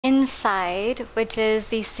Inside, which is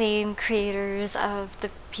the same creators of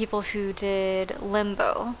the people who did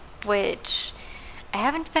Limbo, which I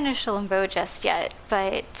haven't finished Limbo just yet,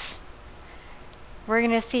 but we're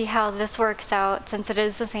gonna see how this works out since it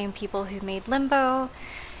is the same people who made Limbo.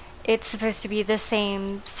 It's supposed to be the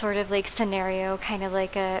same sort of like scenario, kind of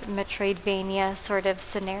like a Metroidvania sort of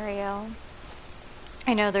scenario.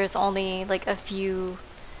 I know there's only like a few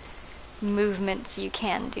movements you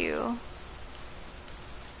can do.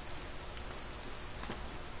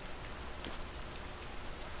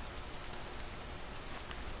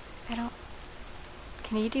 I don't...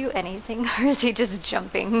 Can he do anything, or is he just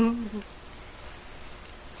jumping?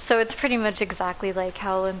 So it's pretty much exactly like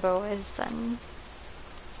how Limbo is then.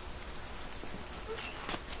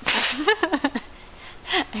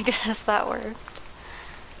 I guess that worked.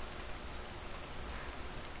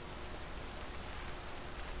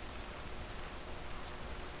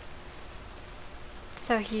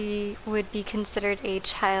 So he would be considered a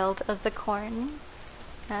child of the corn.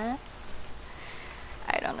 Huh?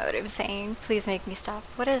 I don't know what I'm saying. Please make me stop.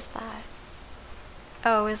 What is that?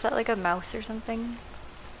 Oh, is that like a mouse or something?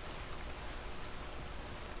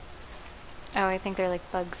 Oh, I think they're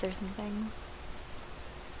like bugs or something.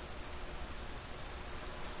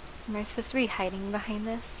 Am I supposed to be hiding behind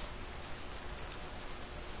this?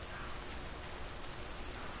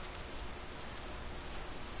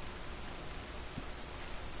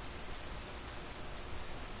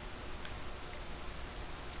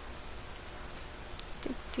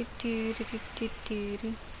 Do, do, do, do, do, do,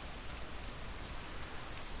 do.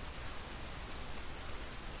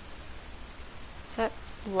 Is that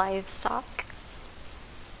livestock?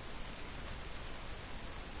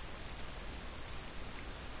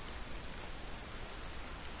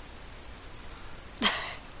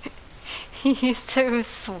 He's so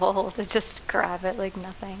swole to just grab it like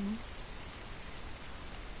nothing.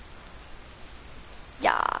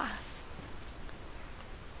 Yeah.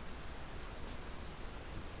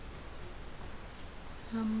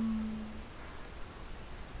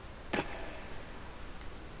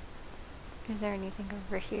 Is there anything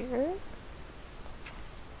over here?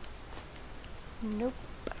 Nope.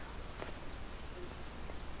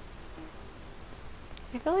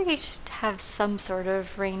 I feel like I should have some sort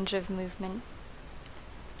of range of movement.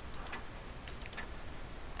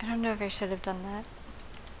 I don't know if I should have done that.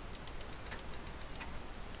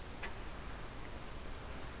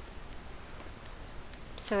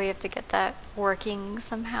 So we have to get that working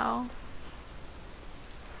somehow.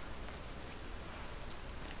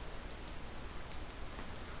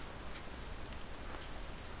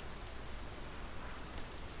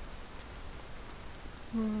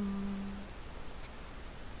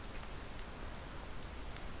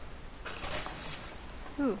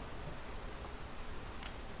 Ooh.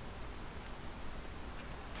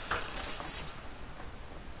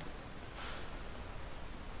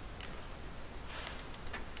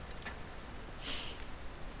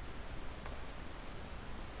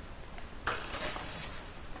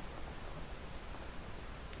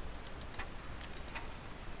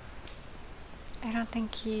 I don't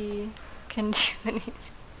think he can do anything.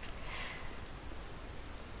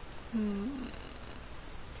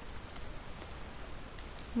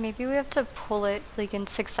 Maybe we have to pull it like in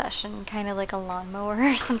succession, kind of like a lawnmower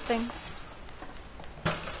or something.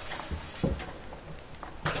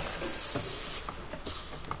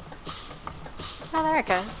 Oh, there it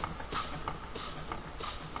goes.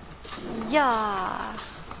 Yeah.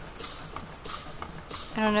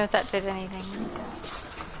 I don't know if that did anything.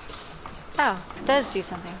 Oh, it does do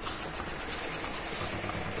something.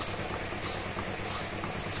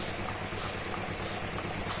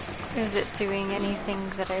 Is it doing anything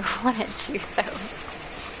that I want it to, though?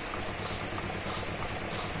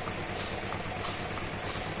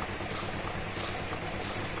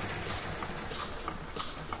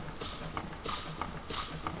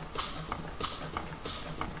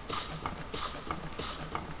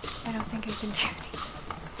 I don't think I can do anything.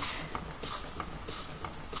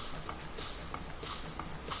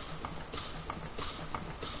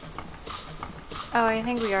 Oh, I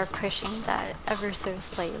think we are pushing that ever so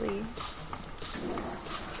slightly.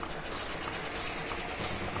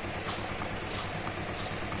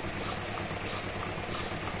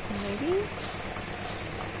 Maybe?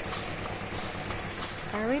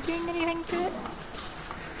 Are we doing anything to it?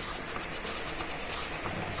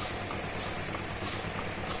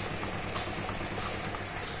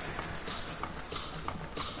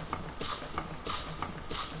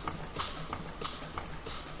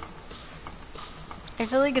 I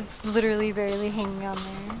feel like it's literally barely hanging on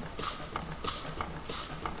there.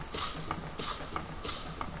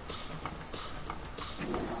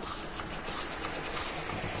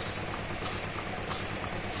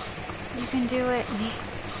 can do it.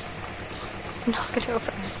 Just knock it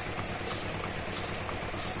over.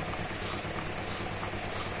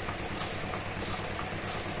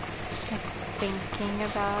 It's thinking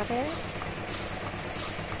about it.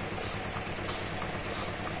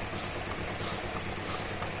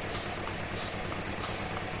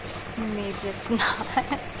 Maybe it's not.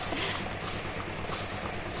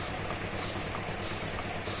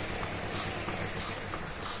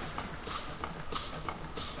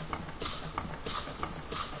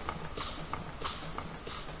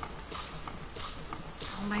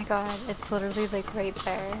 Oh my god, it's literally like right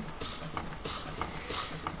there.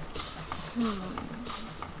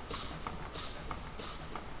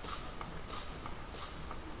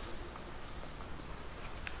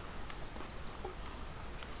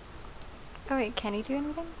 Oh wait, can he do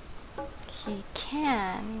anything? He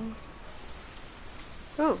can.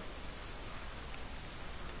 Ooh.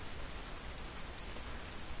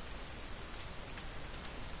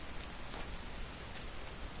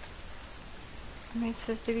 Am I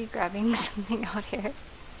supposed to be grabbing something out here?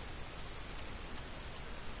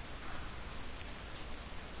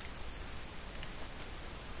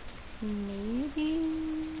 Maybe?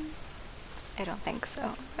 I don't think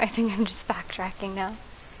so. I think I'm just backtracking now.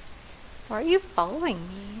 Why are you following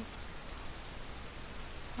me?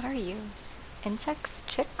 What are you? Insects?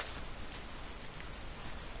 Chicks?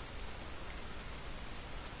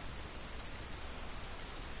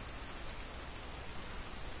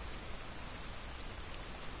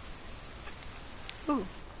 Ooh,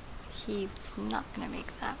 he's not gonna make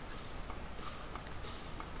that.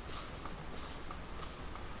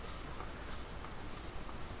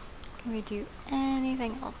 Can we do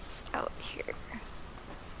anything else out here?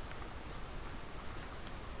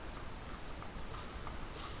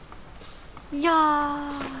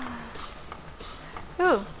 Yeah.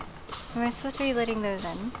 Ooh, am I supposed to be letting those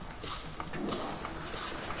in?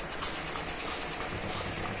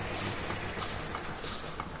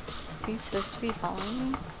 Are you supposed to be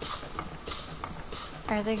following me?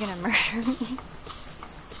 Are they gonna murder me?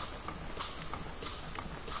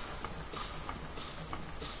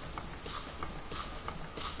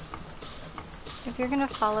 If you're gonna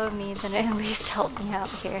follow me, then at least help me out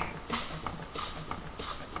here.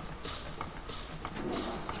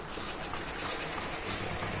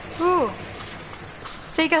 Ooh!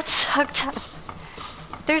 They got sucked up!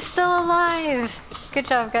 They're still alive! Good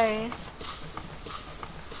job, guys.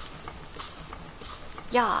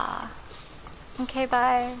 Yeah. Okay,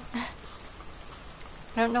 bye. I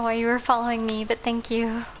don't know why you were following me, but thank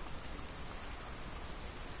you.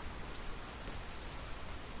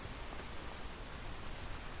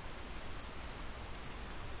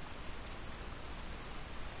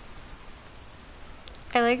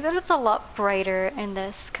 I like that it's a lot brighter in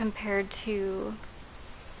this compared to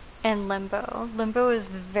in Limbo. Limbo is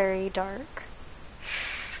very dark.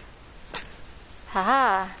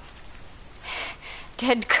 Haha.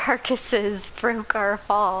 Dead carcasses broke our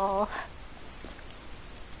fall.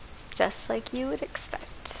 Just like you would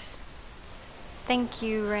expect. Thank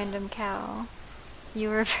you, random cow. You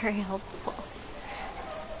were very helpful.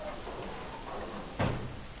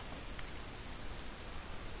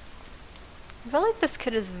 I feel like this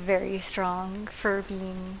kid is very strong for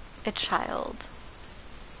being a child.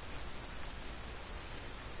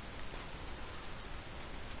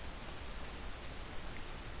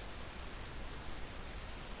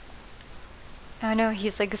 Oh no,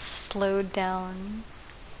 he's like slowed down.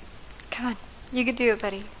 Come on, you can do it,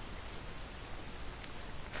 buddy.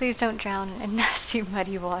 Please don't drown in nasty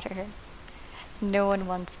muddy water. No one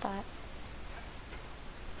wants that.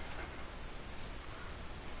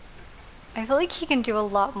 I feel like he can do a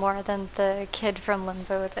lot more than the kid from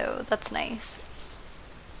Limbo though. That's nice.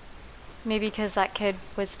 Maybe because that kid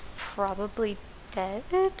was probably dead?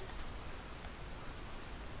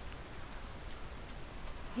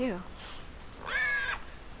 Ew.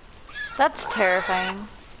 That's terrifying.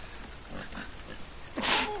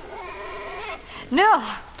 No!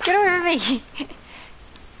 Get away from me!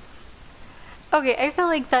 Okay, I feel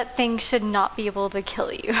like that thing should not be able to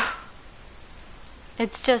kill you.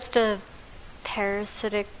 It's just a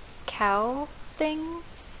parasitic cow thing?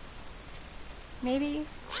 Maybe?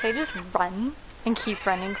 Should I just run and keep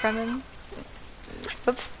running from him?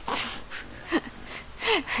 Oops.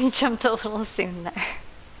 I jumped a little soon there.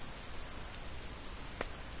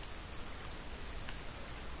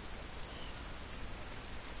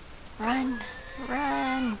 Run!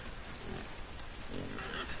 Run!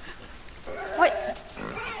 What?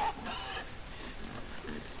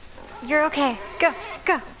 You're okay. Go!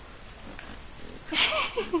 Go!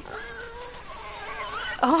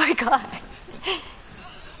 Oh my god.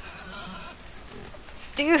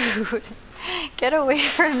 Dude, get away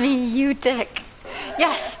from me, you dick.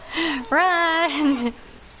 Yes, run.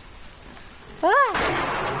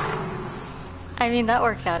 Ah. I mean, that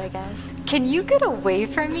worked out, I guess. Can you get away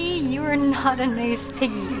from me? You are not a nice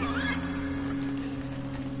piggy.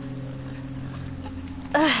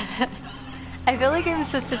 I feel like I'm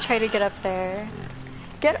supposed to try to get up there.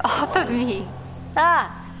 Get off of me.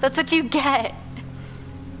 Ah, that's what you get.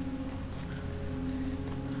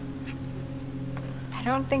 I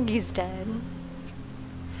don't think he's dead.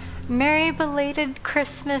 Merry belated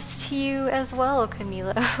Christmas to you as well,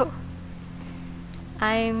 Camilo.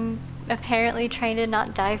 I'm apparently trying to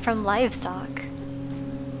not die from livestock.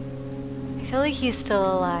 I feel like he's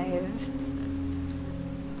still alive.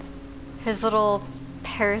 His little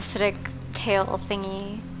parasitic tail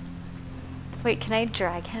thingy. Wait, can I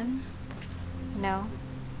drag him? No.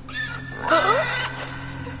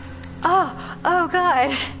 Oh, oh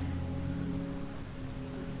god.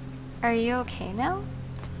 Are you okay now?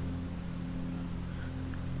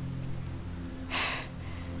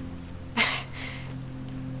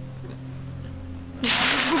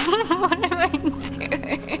 What am I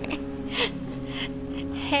doing?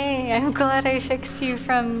 Hey, I'm glad I fixed you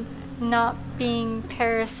from not being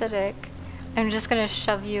parasitic. I'm just gonna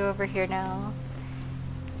shove you over here now.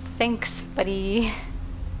 Thanks, buddy.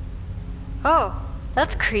 Oh,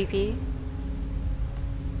 that's creepy.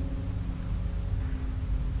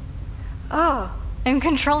 Oh, I'm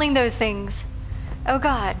controlling those things. Oh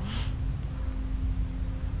god.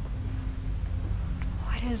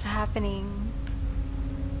 What is happening?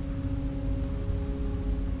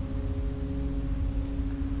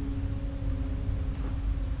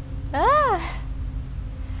 Ah!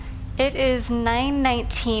 It is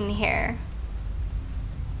 9:19 here.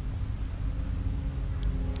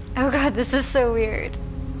 Oh god, this is so weird.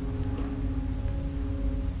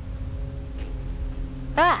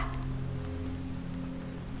 Ah!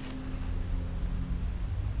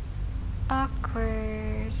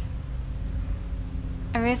 Awkward.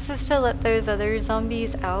 Am I supposed to let those other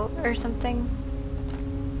zombies out or something?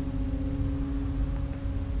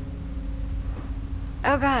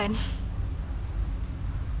 Oh god.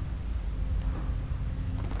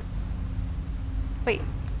 Wait,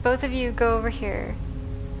 both of you go over here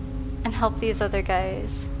and help these other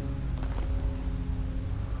guys.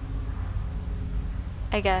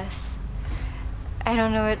 I guess. I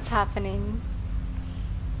don't know what's happening.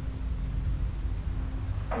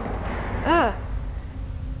 Ugh!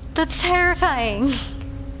 That's terrifying!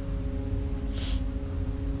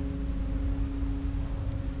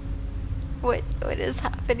 What is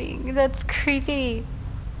happening? That's creepy.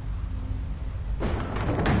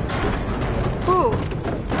 Ooh.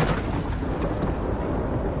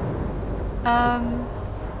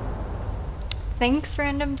 Thanks,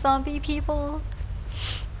 random zombie people.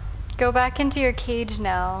 Go back into your cage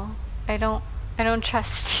now. I don't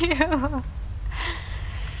trust you.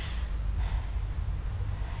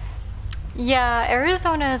 Yeah,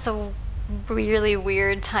 Arizona is a really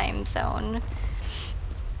weird time zone.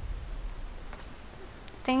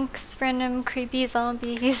 Thanks, random creepy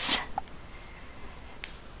zombies.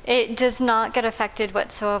 It does not get affected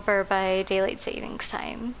whatsoever by daylight savings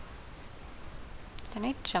time. Can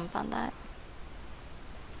I jump on that?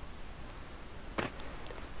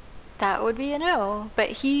 That would be a no, but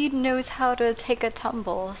he knows how to take a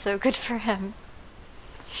tumble, so good for him.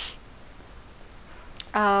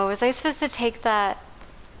 Oh, was I supposed to take that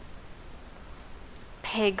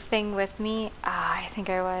pig thing with me? Ah, I think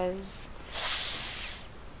I was.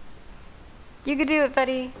 You could do it,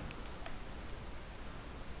 buddy.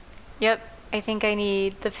 Yep, I think I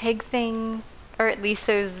need the pig thing, or at least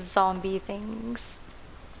those zombie things,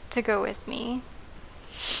 to go with me.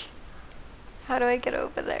 How do I get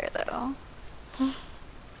over there, though?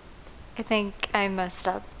 I think I messed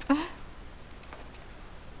up.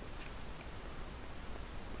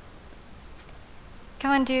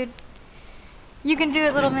 Come on, dude. You can do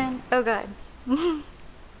it, little man. Oh god.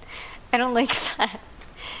 I don't like that.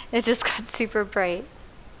 It just got super bright.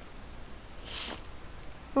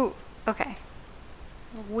 Ooh, okay.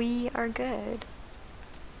 We are good.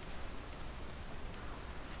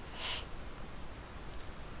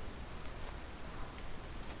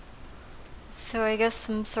 So I guess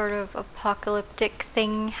some sort of apocalyptic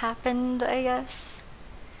thing happened, I guess.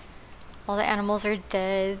 All the animals are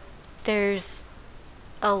dead. There's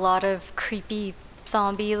a lot of creepy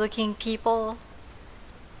zombie looking people.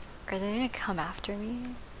 Are they gonna come after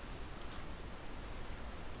me?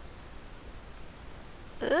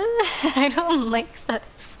 I don't like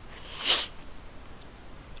this.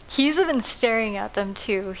 He's been staring at them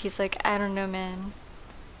too. He's like, I don't know, man.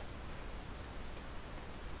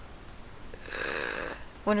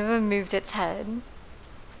 One of them moved its head.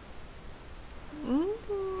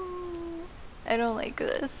 I don't like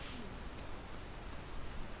this.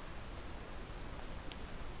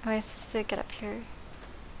 Am I supposed to get up here?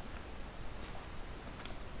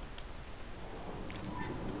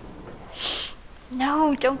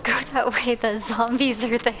 No, don't go that way. The zombies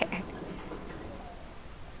are there.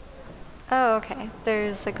 Oh, okay.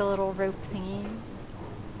 There's like a little rope thingy.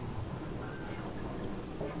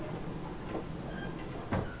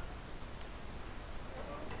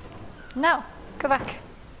 No, go back.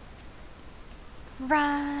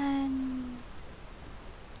 Run.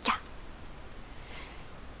 Yeah.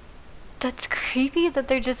 That's creepy that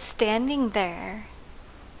they're just standing there.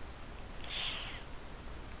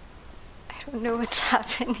 I don't know what's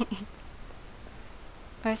happening.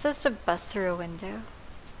 Am I supposed to bust through a window?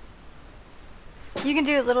 You can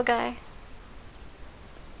do it, little guy.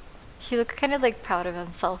 He looked kind of like proud of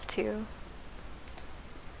himself too.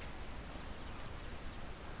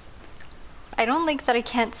 I don't like that I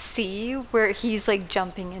can't see where he's like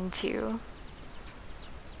jumping into.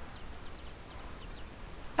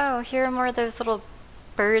 Oh, here are more of those little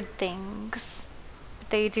bird things.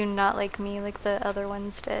 They do not like me like the other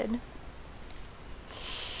ones did.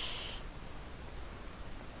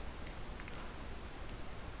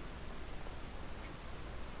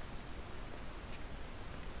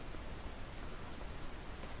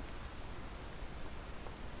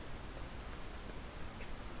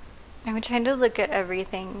 I'm trying to look at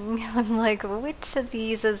everything. I'm like, which of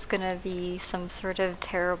these is gonna be some sort of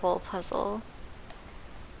terrible puzzle?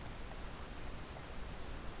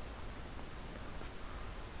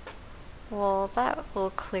 Well, that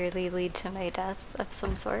will clearly lead to my death of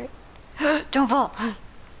some sort. Don't fall!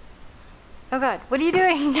 Oh god, what are you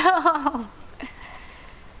doing? No!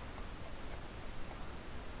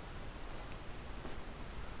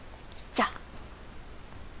 Yeah.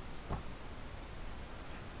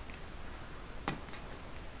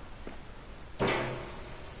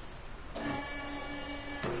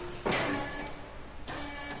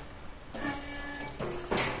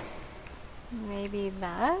 Maybe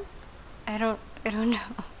that? I don't know.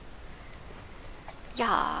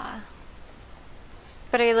 Yeah.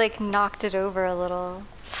 But I like knocked it over a little.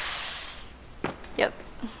 Yep.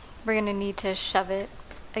 We're gonna need to shove it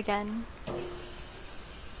again.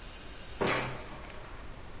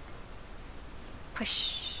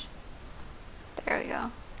 Push. There we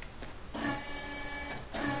go.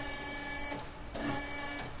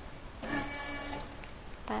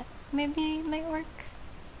 That maybe might work.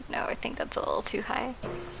 No, I think that's a little too high.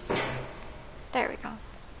 There we go.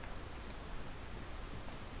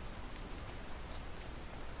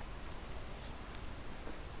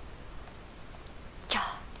 Yeah,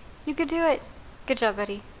 you could do it. Good job,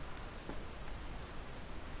 buddy.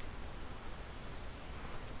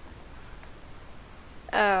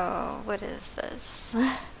 Oh, what is this?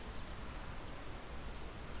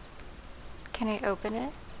 Can I open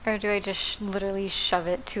it? Or do I just literally shove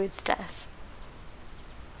it to its death?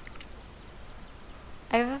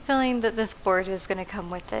 I have a feeling that this board is going to come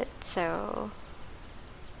with it, so...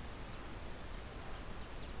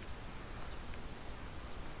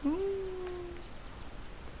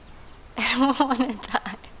 I don't want to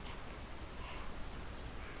die.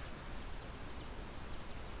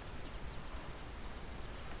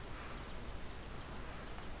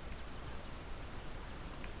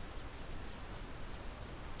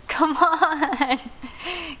 Come on!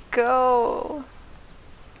 Go!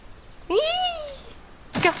 Whee!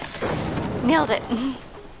 Go! Nailed it!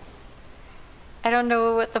 I don't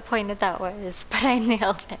know what the point of that was, but I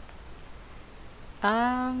nailed it.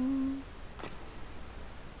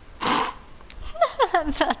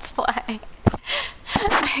 That's why.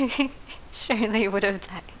 I surely would have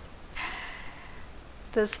died.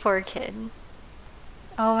 This poor kid.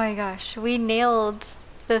 Oh my gosh, we nailed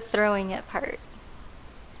the throwing it part.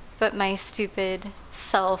 But my stupid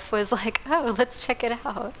self was like, oh, let's check it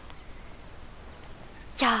out.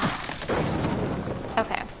 Yeah.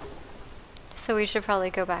 Okay. So we should probably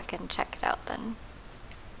go back and check it out then.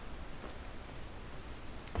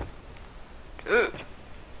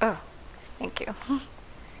 Oh, thank you.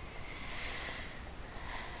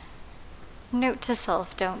 Note to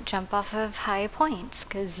self, don't jump off of high points,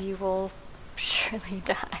 because you will surely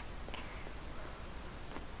die.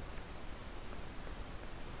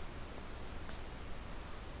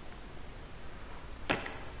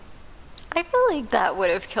 I feel like that would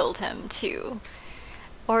have killed him too.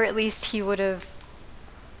 Or at least he would have,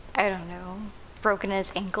 I don't know, broken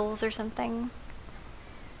his ankles or something.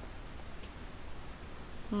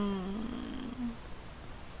 I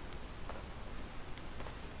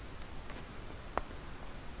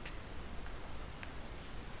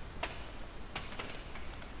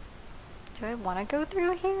Do I want to go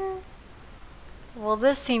through here? Well,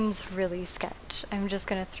 this seems really sketch. I'm just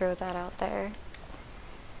gonna throw that out there.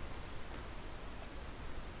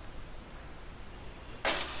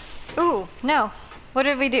 Ooh, no. What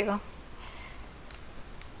did we do?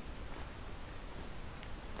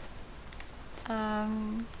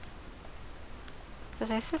 Was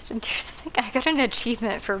I supposed to do something? I got an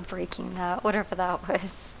achievement for breaking that, whatever that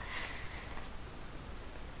was.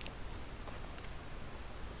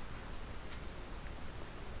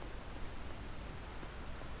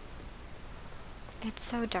 It's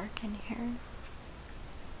so dark in here.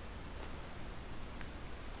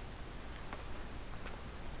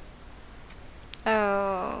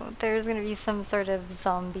 Oh, there's gonna be some sort of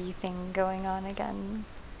zombie thing going on again.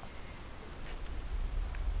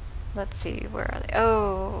 Let's see, where are they?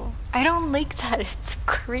 Oh, I don't like that. It's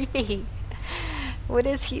creepy. What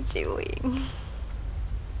is he doing?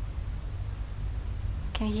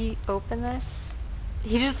 Can he open this?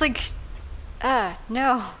 He just like,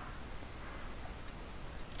 no.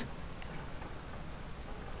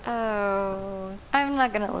 Oh, I'm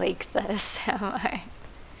not gonna like this, am I?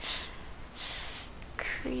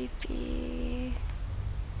 Creepy.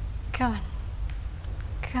 Come on.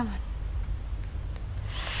 Come on.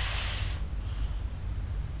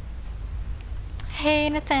 Hey,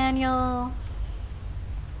 Nathaniel.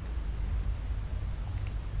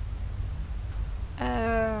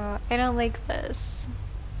 Oh, I don't like this.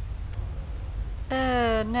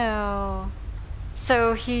 No.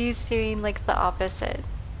 So he's doing like the opposite.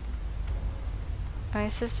 Am I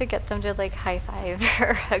supposed to get them to like high five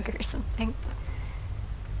or hug or something?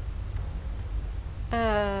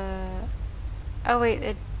 Oh wait,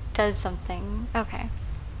 it does something. Okay.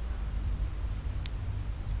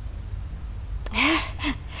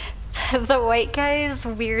 The white guy's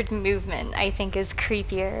weird movement, I think, is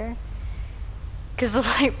creepier. Because the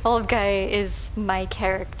light bulb guy is my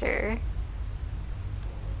character.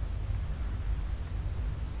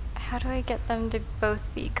 How do I get them to both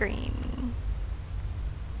be green?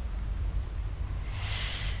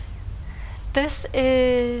 This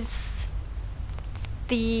is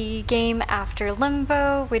the game after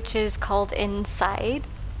Limbo, which is called Inside.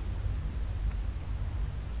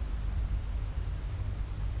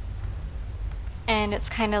 And it's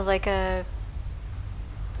kind of like a,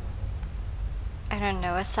 I don't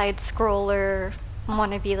know, a side scroller,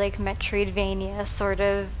 wannabe like Metroidvania sort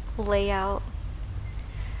of layout.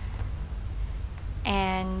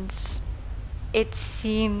 And it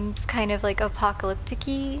seems kind of like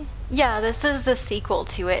apocalyptic-y. Yeah, this is the sequel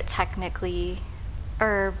to it, technically.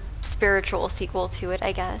 Or spiritual sequel to it,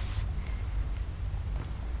 I guess.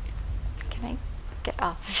 Can I get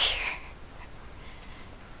off of here?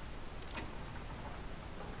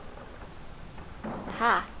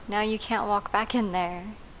 Ha! Now you can't walk back in there.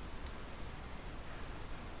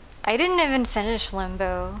 I didn't even finish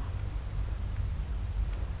Limbo.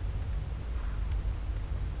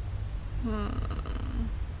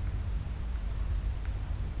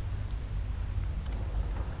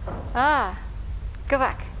 Ah! Go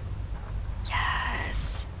back.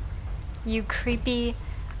 Yes! You creepy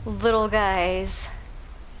little guys.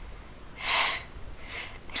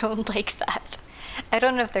 I don't like that. I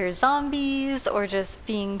don't know if they're zombies or just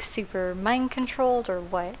being super mind controlled or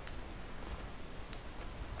what.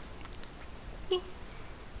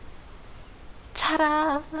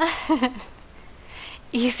 Ta-da!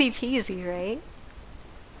 Easy peasy, right?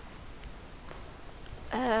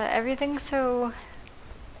 Everything's so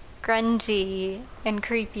grungy and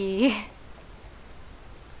creepy.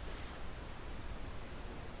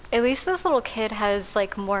 At least this little kid has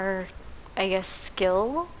like more, I guess,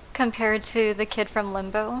 skill compared to the kid from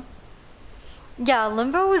Limbo. Yeah,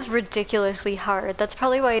 Limbo was ridiculously hard. That's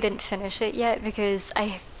probably why I didn't finish it yet, because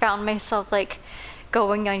I found myself like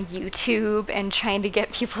going on YouTube and trying to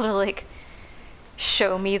get people to like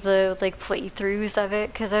show me the like playthroughs of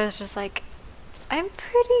it, because I was just like, I'm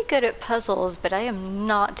pretty good at puzzles, but I am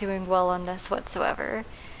not doing well on this whatsoever.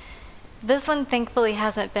 This one thankfully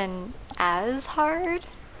hasn't been as hard.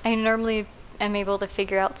 I normally am able to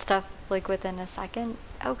figure out stuff like within a second.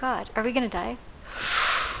 Oh god, are we gonna die?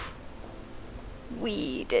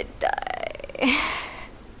 We did die.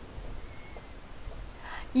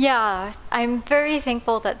 Yeah, I'm very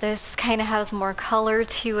thankful that this kind of has more color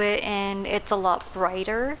to it and it's a lot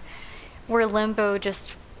brighter, where Limbo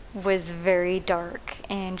just was very dark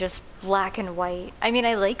and just black and white. I mean,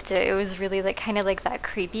 I liked it. It was really like kind of like that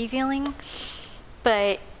creepy feeling,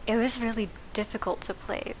 but it was really difficult to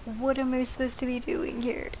play. What am I supposed to be doing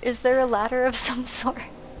here? Is there a ladder of some sort?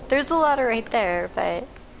 There's a ladder right there, but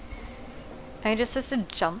am I just supposed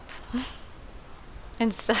to jump?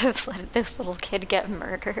 instead of letting this little kid get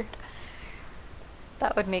murdered.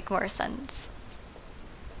 That would make more sense.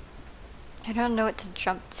 I don't know what to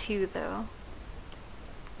jump to, though.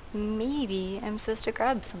 Maybe I'm supposed to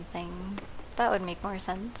grab something. That would make more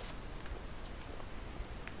sense.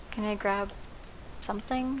 Can I grab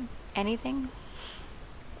something? Anything?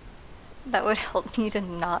 That would help me to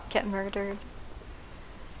not get murdered.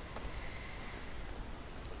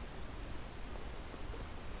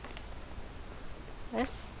 This?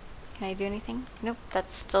 Can I do anything? Nope,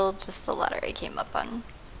 that's still just the ladder I came up on.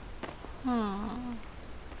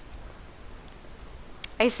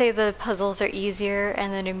 I say the puzzles are easier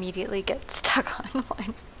and then immediately get stuck on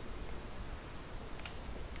one.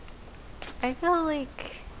 I feel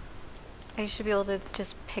like I should be able to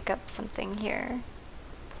just pick up something here.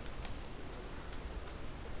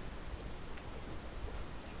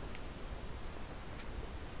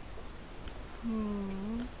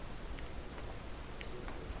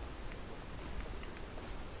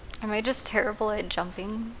 Am I just terrible at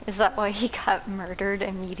jumping? Is that why he got murdered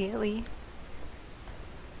immediately?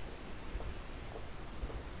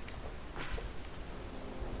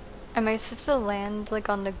 Am I supposed to land like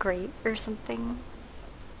on the grate or something?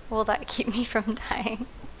 Will that keep me from dying?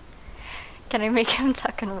 Can I make him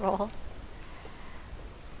tuck and roll?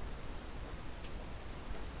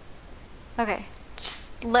 Okay, just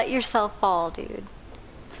let yourself fall, dude.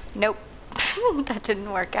 Nope, that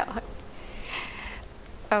didn't work out.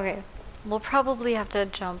 Okay, we'll probably have to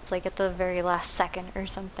jump like at the very last second or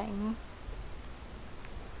something.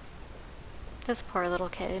 This poor little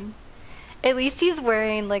kid. At least he's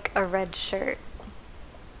wearing like a red shirt.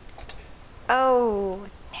 Oh,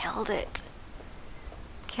 nailed it.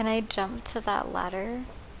 Can I jump to that ladder?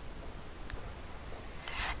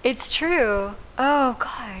 It's true. Oh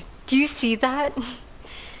god, do you see that?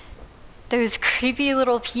 Those creepy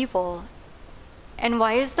little people. And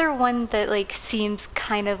why is there one that like seems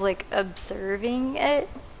kind of like observing it?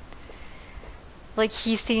 Like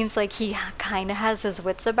he seems like he kind of has his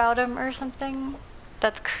wits about him or something.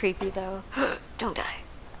 That's creepy though. Don't die.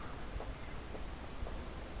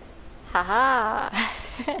 Haha.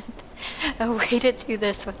 A way to do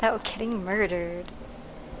this without getting murdered.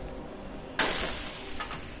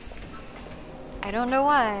 I don't know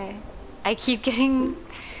why. I keep getting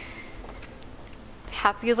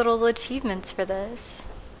happy little achievements for this.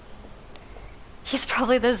 He's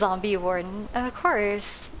probably the zombie warden. Of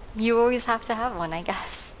course. You always have to have one, I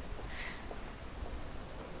guess.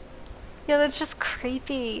 Yeah, that's just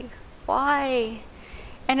creepy. Why?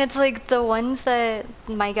 And it's like the ones that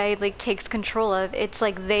my guy like takes control of, it's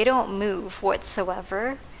like they don't move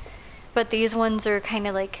whatsoever. But these ones are kind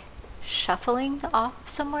of like shuffling off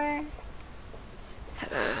somewhere.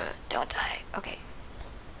 Don't die. Okay.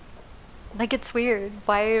 Like it's weird.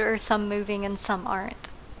 Why are some moving and some aren't?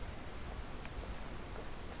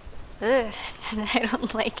 Ugh, I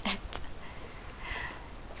don't like it.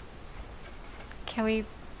 Can we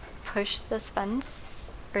push this fence?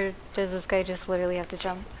 Or does this guy just literally have to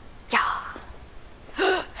jump? Yeah!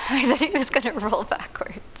 I thought he was gonna roll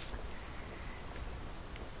backwards.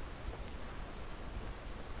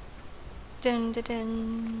 Dun dun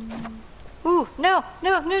dun. Ooh, no!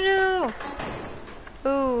 No, no, no!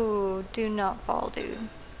 Ooh, do not fall, dude.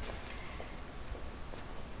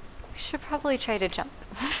 We should probably try to jump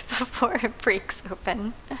before it breaks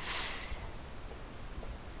open.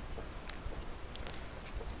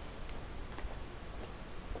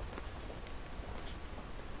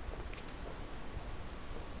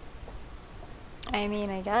 I mean,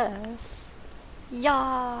 I guess.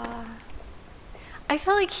 Yeah. I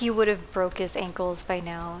feel like he would have broke his ankles by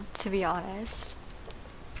now, to be honest.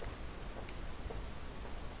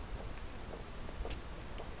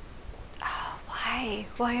 Oh, why?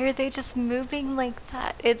 Why are they just moving like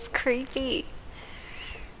that? It's creepy.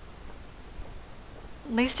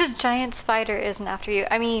 At least a giant spider isn't after you.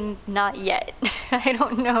 I mean, not yet. I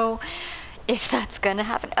don't know if that's gonna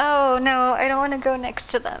happen. Oh no, I don't want to go next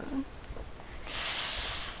to them.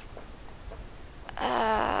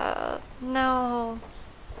 No.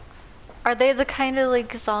 Are they the kind of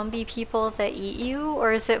like zombie people that eat you?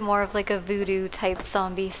 Or is it more of like a voodoo type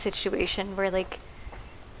zombie situation where like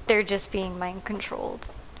they're just being mind controlled?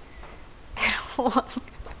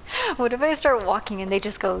 What if I start walking and they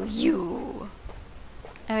just go, you?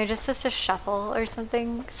 Am I just supposed to shuffle or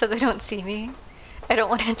something so they don't see me? I don't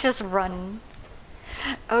want to just run.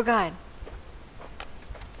 Oh god.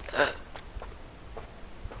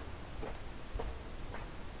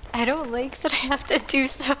 I don't like that I have to do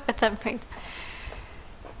stuff with them right now.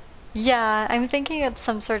 Yeah, I'm thinking it's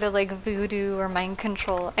some sort of like voodoo or mind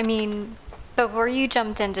control. I mean, Before you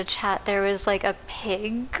jumped into chat, there was like a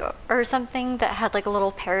pig or something that had like a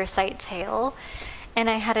little parasite tail, and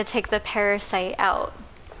I had to take the parasite out.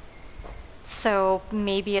 So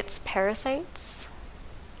maybe it's parasites?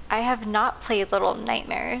 I have not played Little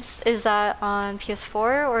Nightmares. Is that on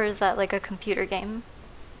PS4 or is that like a computer game?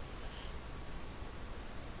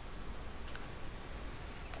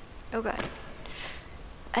 Oh god.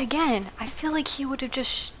 Again, I feel like he would have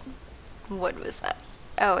just... What was that?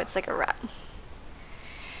 Oh, it's like a rat.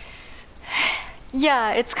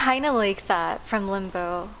 Yeah, it's kind of like that from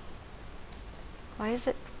Limbo. Why is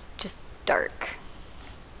it just dark?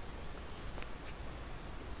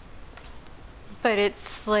 But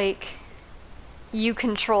it's like you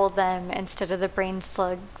control them instead of the brain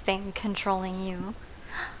slug thing controlling you.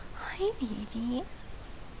 Hi, baby.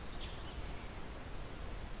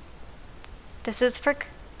 This is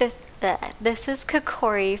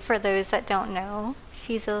Kokori for those that don't know.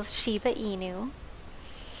 She's a Shiba Inu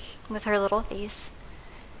with her little face.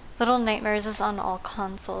 Little Nightmares is on all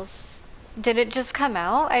consoles. Did it just come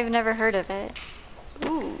out? I've never heard of it.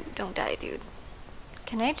 Ooh, don't die, dude.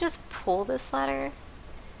 Can I just pull this ladder?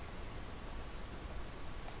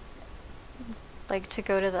 Like to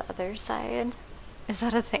go to the other side? Is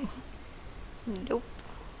that a thing? Nope.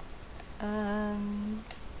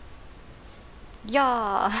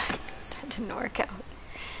 Yeah. That didn't work out.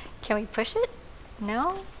 Can we push it?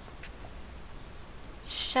 No?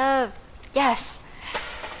 Shove. Yes!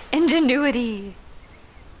 Ingenuity!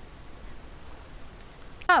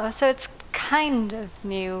 Oh, so it's kind of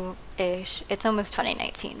new-ish. It's almost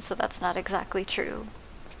 2019, so that's not exactly true.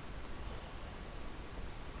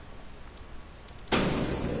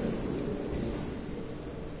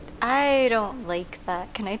 I don't like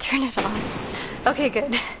that. Can I turn it off? Okay,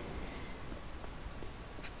 good.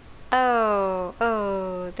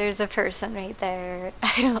 Oh, there's a person right there.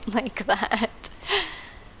 I don't like that.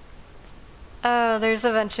 Oh, there's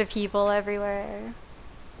a bunch of people everywhere.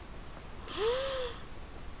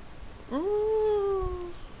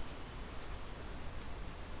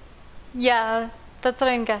 Yeah, that's what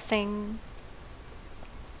I'm guessing.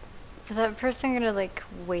 Is that person gonna, like,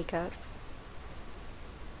 wake up?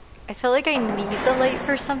 I feel like I need the light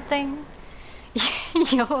for something.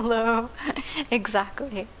 YOLO.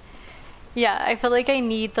 Exactly. Yeah, I feel like I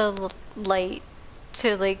need the light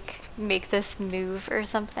to, like, make this move or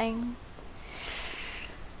something.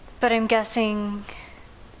 But I'm guessing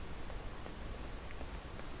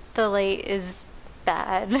the light is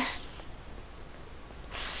bad.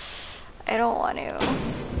 I don't want to.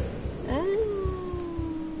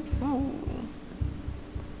 Ooh.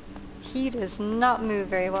 He does not move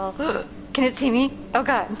very well. Can it see me? Oh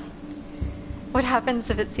god. What happens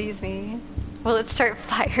if it sees me? Will it start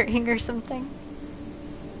firing or something?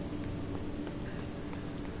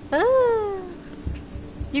 Ah.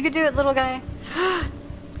 You could do it, little guy.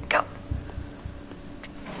 Go.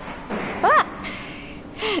 Ah!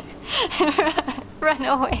 Run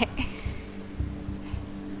away.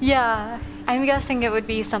 Yeah, I'm guessing it would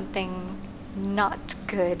be something not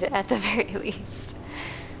good at the very least.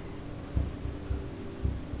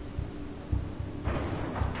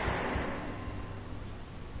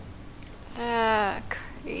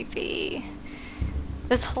 Creepy.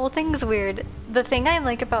 This whole thing's weird. The thing I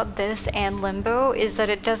like about this and Limbo is that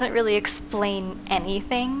it doesn't really explain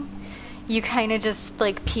anything. You kind of just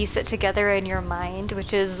like piece it together in your mind,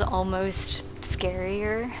 which is almost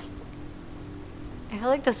scarier. I feel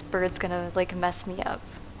like this bird's gonna like mess me up.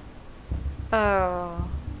 Oh.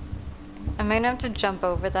 I might have to jump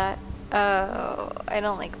over that. Oh, I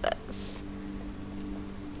don't like this.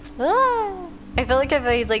 Ah! I feel like if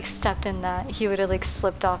I like stepped in that, he would have like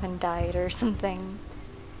slipped off and died or something.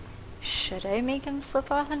 Should I make him slip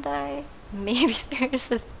off and die? Maybe there's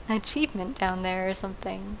an achievement down there or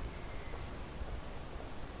something.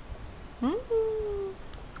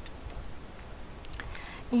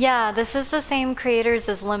 Yeah, this is the same creators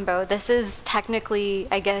as Limbo. This is technically,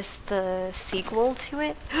 I guess, the sequel to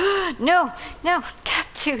it. No, no, cat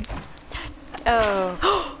dude.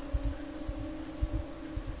 Oh.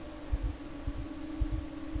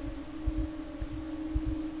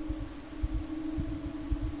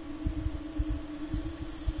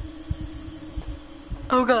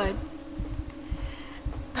 Oh god.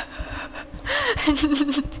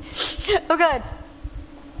 Oh god.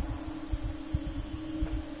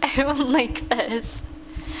 I don't like this.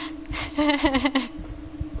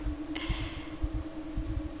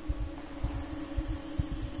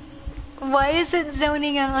 Why is it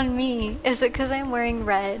zoning in on me? Is it because I'm wearing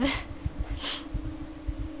red?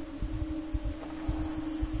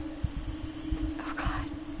 Oh god.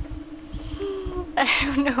 I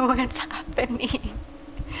don't know what's happening. happening?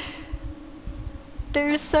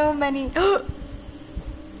 There's so many.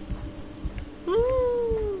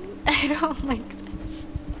 I don't like this.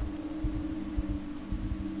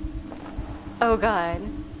 Oh god.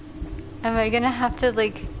 Am I gonna have to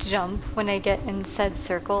like jump when I get in said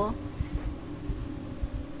circle?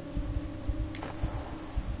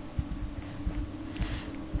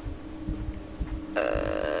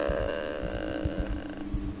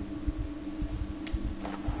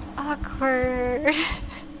 Awkward.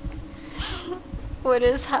 What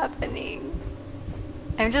is happening?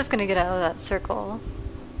 I'm just gonna get out of that circle.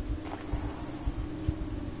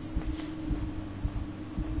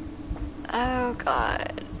 Oh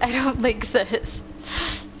god. I don't like this.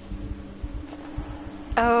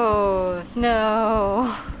 Oh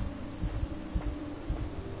no.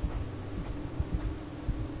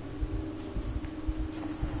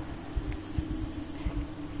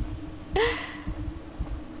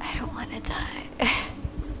 I don't want to die.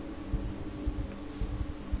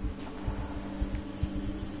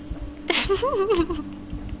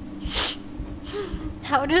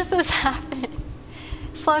 How does this happen?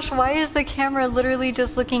 Slash, why is the camera literally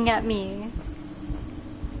just looking at me?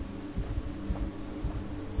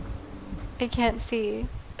 I can't see.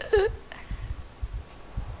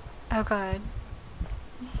 Oh god.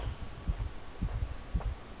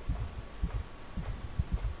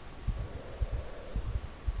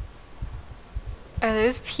 Are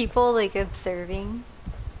those people like observing?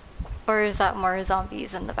 Or is that more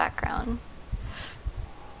zombies in the background?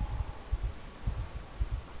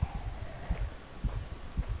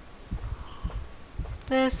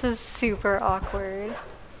 This is super awkward.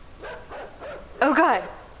 Oh god!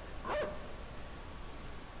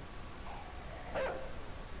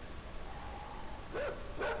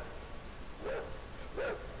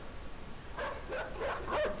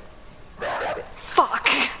 Fuck!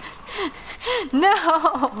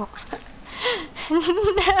 No!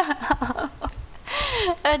 No!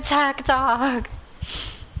 Attack dog!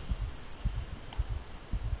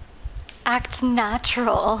 Act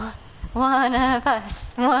natural. One of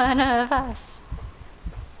us. One of us.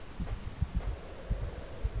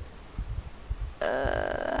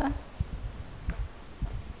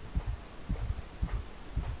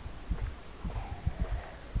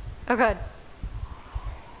 Oh god.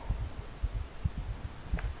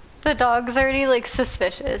 The dog's already like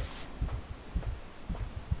suspicious.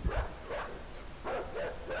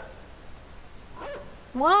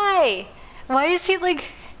 Why? Why is he like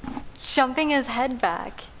jumping his head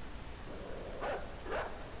back?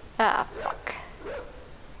 Ah, fuck.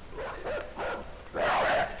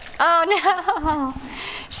 Oh no!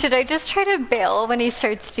 Should I just try to bail when he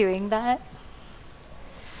starts doing that?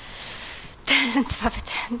 It's puppet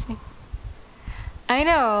dancing. I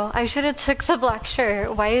know, I should have took the black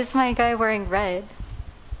shirt. Why is my guy wearing red?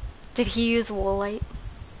 Did he use woolite?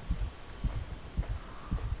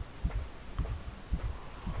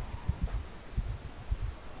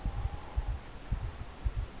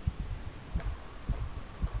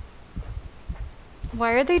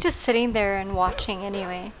 Why are they just sitting there and watching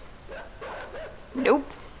anyway? Nope.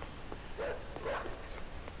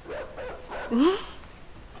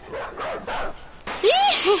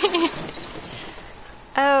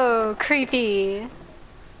 Oh, creepy.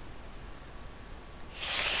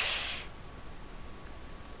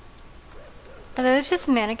 Are those just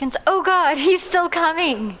mannequins? Oh god, he's still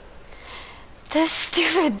coming! This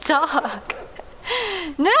stupid dog!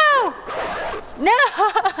 No! No!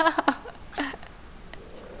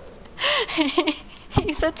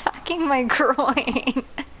 He's attacking my groin.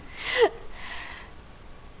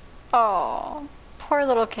 Oh, poor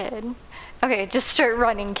little kid. Okay, just start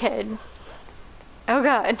running, kid. Oh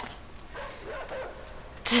god.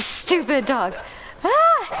 This stupid dog.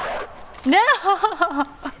 Ah! No!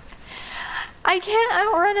 I can't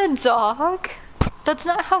outrun a dog. That's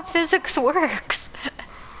not how physics works.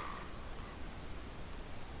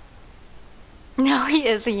 No, he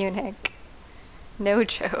is a eunuch. No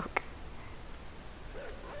joke.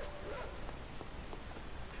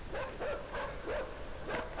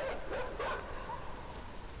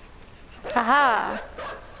 Aha!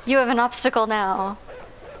 You have an obstacle now.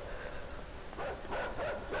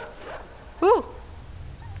 Woo!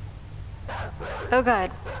 Oh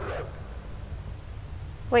god.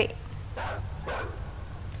 Wait.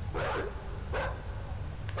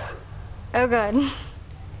 Oh god.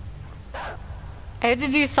 I had to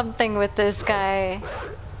do something with this guy.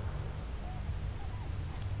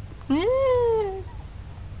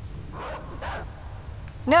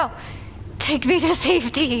 No! Take me to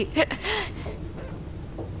safety!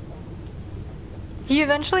 He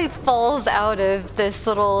eventually falls out of this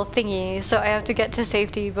little thingy, so I have to get to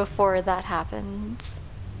safety before that happens.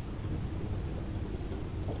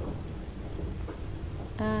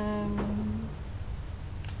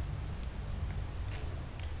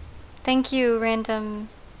 Thank you, random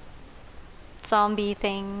zombie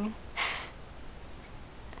thing.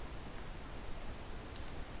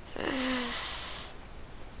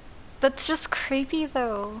 That's just creepy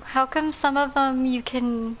though. How come some of them you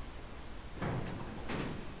can...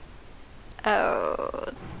 Oh,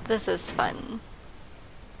 this is fun.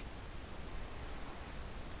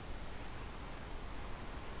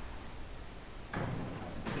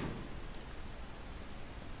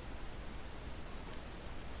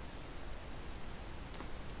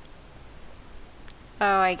 Oh,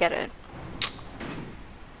 I get it.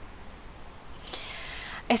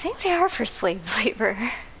 I think they are for slave labor.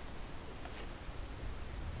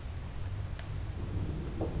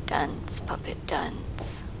 Dunce, puppet dunce.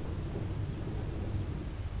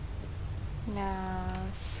 Now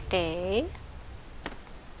stay.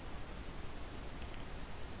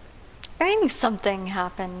 I think something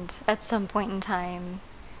happened at some point in time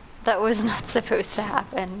that was not supposed to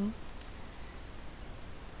happen.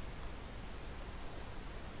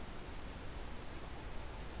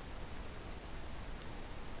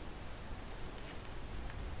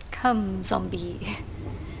 Come, zombie.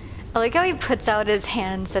 I like how he puts out his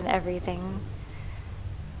hands and everything.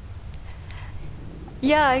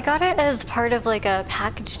 Yeah, I got it as part of like a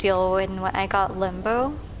package deal when I got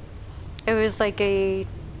Limbo. It was like a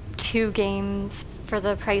 2 games for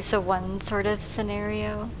the price of 1 sort of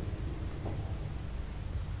scenario.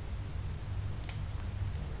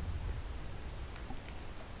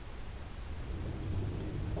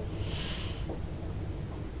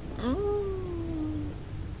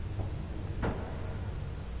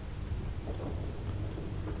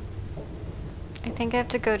 I think I have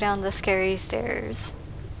to go down the scary stairs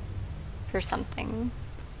for something.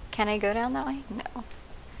 Can I go down that way? No.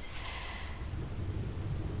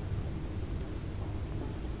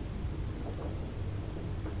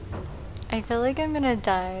 I feel like I'm gonna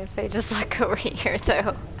die if I just look over here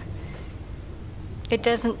though. It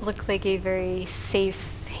doesn't look like a very safe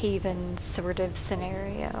haven sort of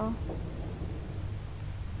scenario.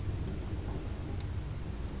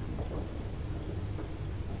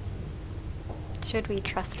 Should we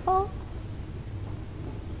trust fall?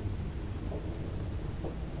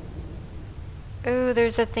 Oh,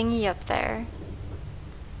 there's a thingy up there.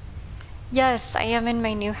 Yes, I am in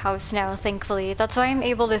my new house now, thankfully. That's why I'm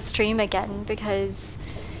able to stream again, because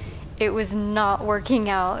it was not working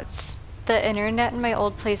out. The internet in my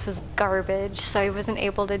old place was garbage, so I wasn't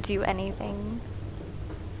able to do anything.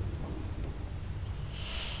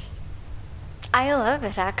 I love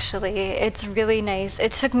it, actually. It's really nice.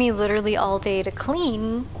 It took me literally all day to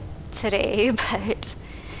clean today, but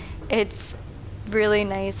it's really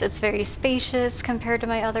nice. It's very spacious compared to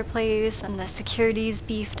my other place, and the security's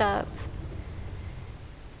beefed up.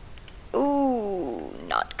 Ooh,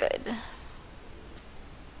 not good.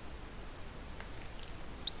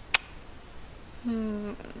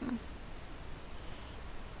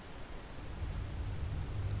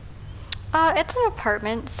 It's an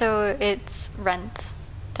apartment, so it's rent,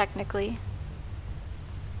 technically.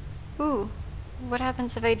 Ooh, what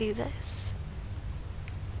happens if I do this?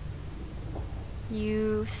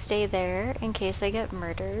 You stay there in case I get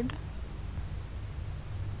murdered.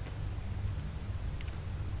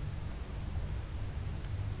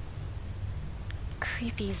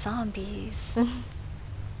 Creepy zombies.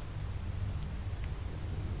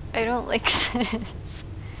 I don't like this.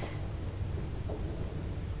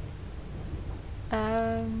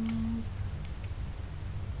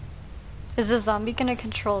 Is the zombie gonna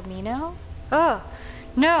control me now? Oh,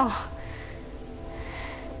 no!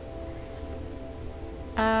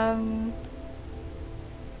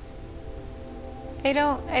 I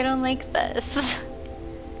don't like this.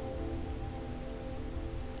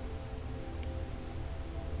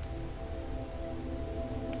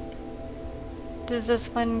 Does this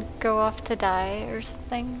one go off to die or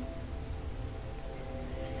something?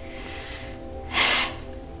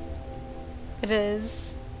 It is.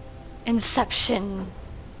 Inception.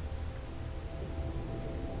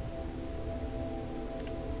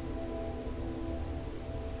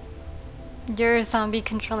 You're a zombie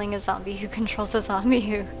controlling a zombie who controls a zombie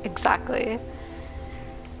who... Exactly.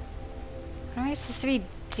 What am I supposed to be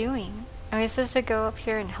doing? Am I supposed to go up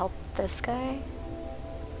here and help this guy?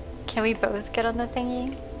 Can we both get on the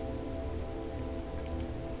thingy?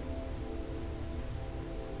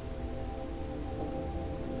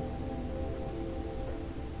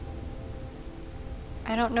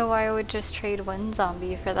 I don't know why I would just trade one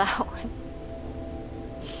zombie for that one.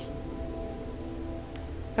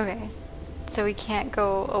 Okay, so we can't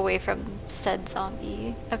go away from said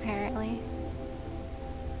zombie, apparently.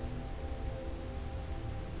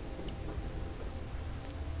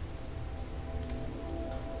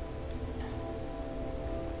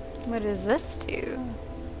 What does this do?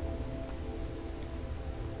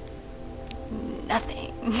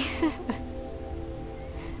 Nothing.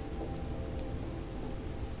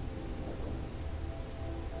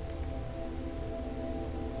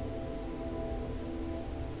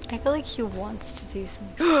 I feel like he wants to do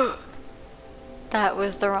something. That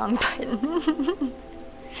was the wrong button.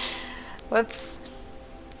 Whoops.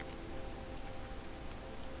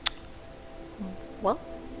 Well.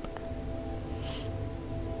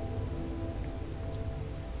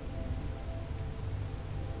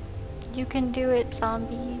 You can do it,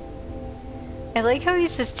 zombie. I like how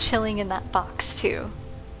he's just chilling in that box too.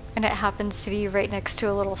 And it happens to be right next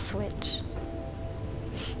to a little switch.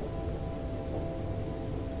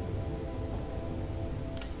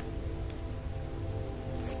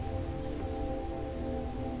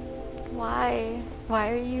 Why?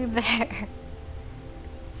 Why are you there?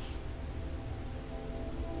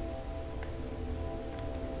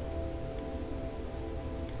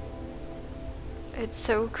 It's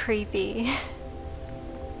so creepy.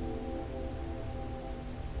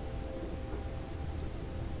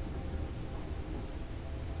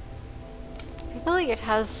 I feel like it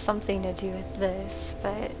has something to do with this,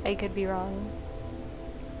 but I could be wrong.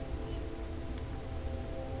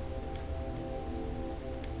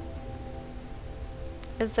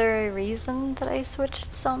 Is there a reason that I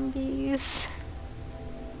switched zombies?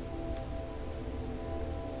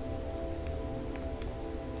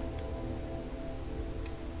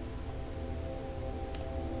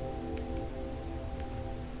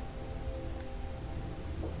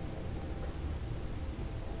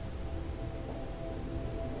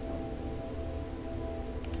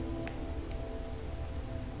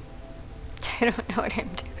 I don't know what I'm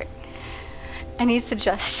doing. Any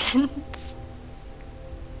suggestions?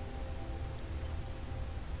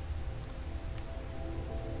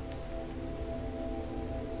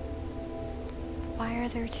 Why are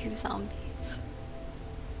there two zombies?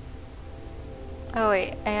 Oh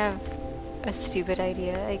wait, I have a stupid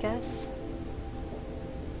idea, I guess.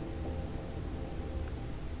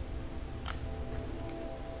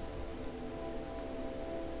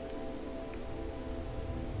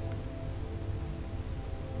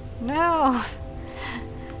 No!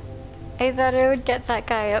 I thought I would get that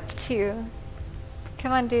guy up too.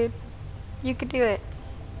 Come on, dude. You could do it.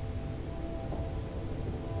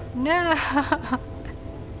 No!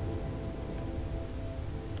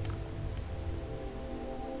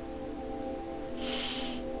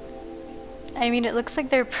 I mean, it looks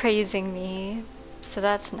like they're praising me, so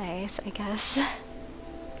that's nice, I guess.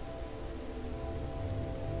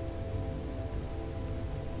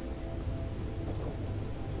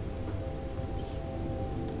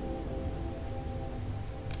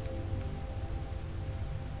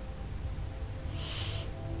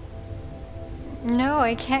 No,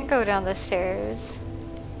 I can't go down the stairs.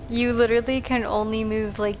 You literally can only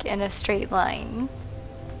move like in a straight line.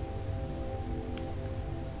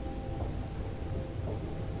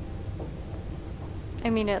 I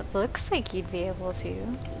mean, it looks like you'd be able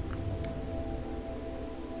to.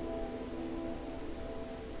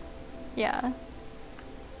 Yeah.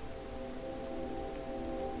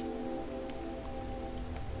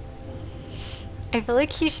 I feel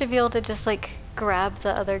like he should be able to just like grab the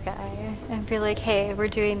other guy and be like, hey, we're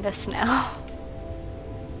doing this now.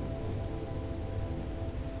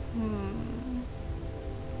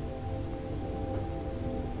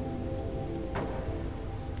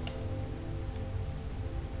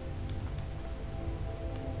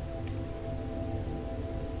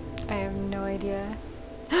 I have no idea.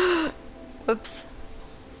 Whoops.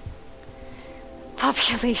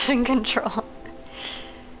 Population control.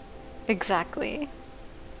 Exactly.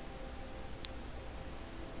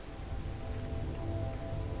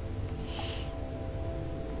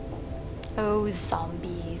 Oh,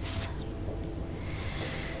 zombies.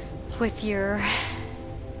 With your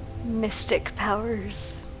mystic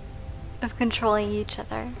powers of controlling each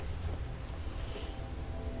other.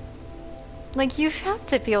 Like, you have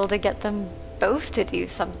to be able to get them both to do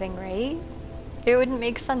something, right? It wouldn't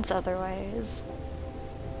make sense otherwise.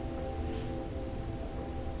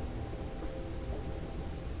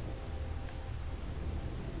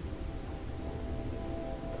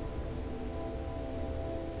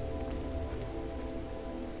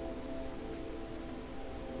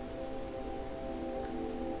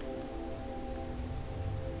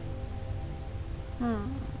 Hmm.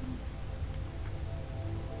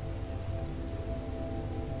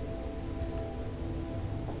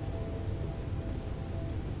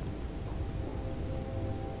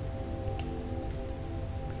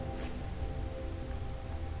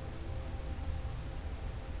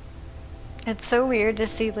 It's so weird to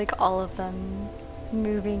see like all of them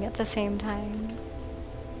moving at the same time.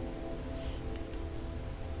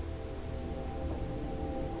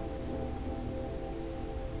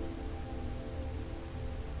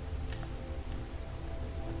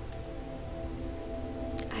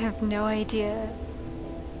 I have no idea.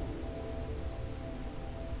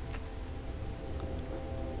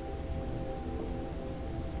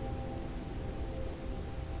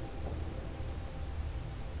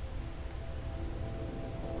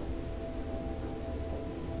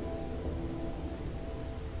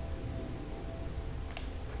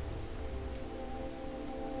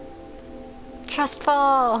 Trust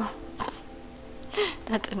fall!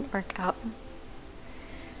 That didn't work out.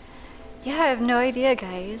 Yeah, I have no idea,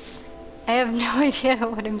 guys. I have no idea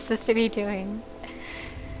what I'm supposed to be doing.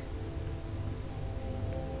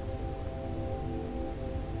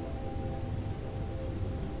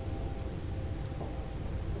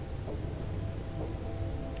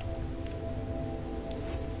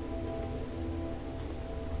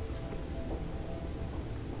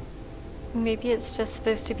 Maybe it's just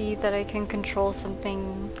supposed to be that I can control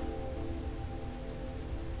something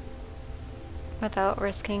without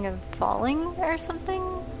risking of falling or something?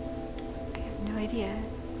 I have no idea.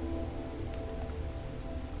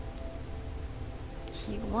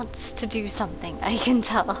 He wants to do something, I can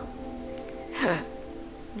tell.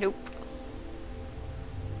 Nope.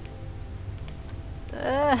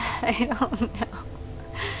 I don't know.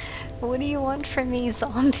 What do you want from me,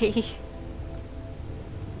 zombie?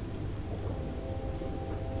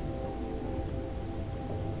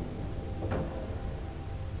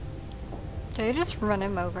 Did I just run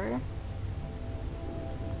him over?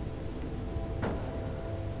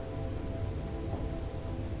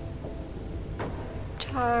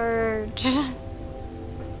 Charge! I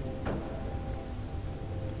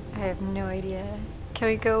have no idea. Can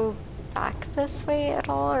we go back this way at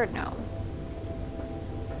all, or no?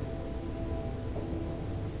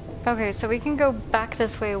 Okay, so we can go back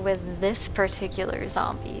this way with this particular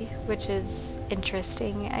zombie, which is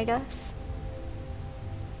interesting, I guess.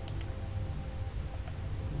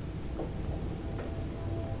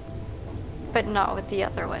 But not with the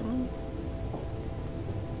other one.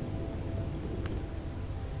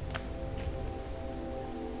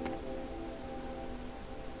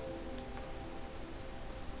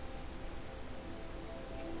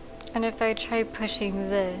 And if I try pushing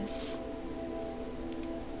this,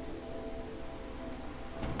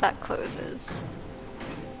 that closes.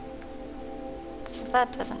 So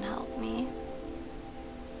that doesn't help me.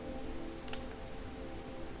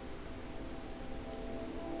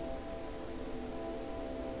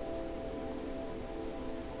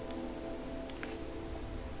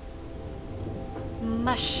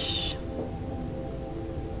 Mush.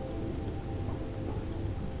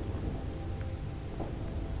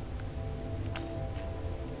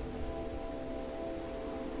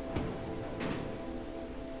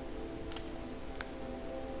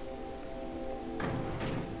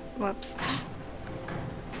 Whoops.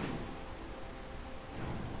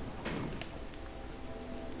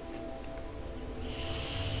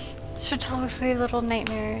 Totally little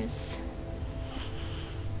nightmares.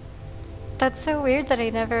 That's so weird that I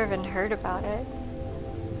never even heard about it.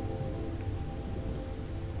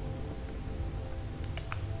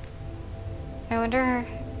 I wonder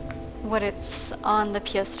what it's on the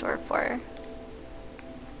PS Store for.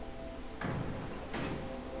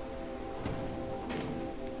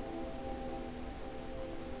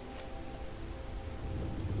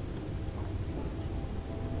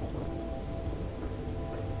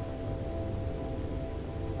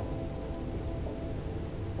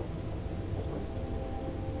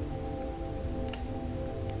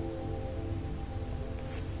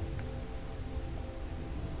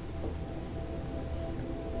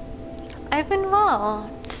 I've been well.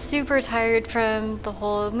 Super tired from the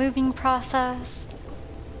whole moving process.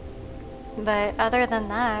 But other than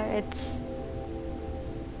that, it's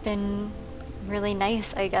been really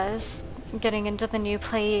nice, I guess. Getting into the new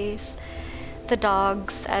place. The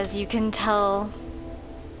dogs, as you can tell,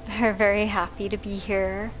 are very happy to be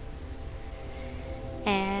here.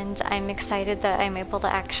 And I'm excited that I'm able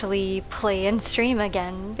to actually play and stream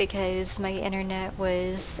again because my internet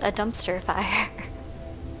was a dumpster fire.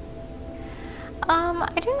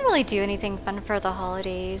 I didn't really do anything fun for the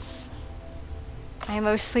holidays. I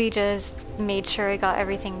mostly just made sure I got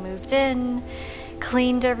everything moved in,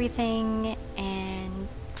 cleaned everything and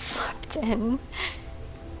slept in.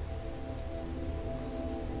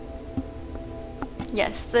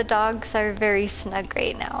 Yes, the dogs are very snug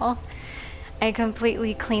right now. I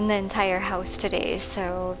completely cleaned the entire house today,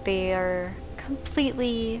 so they are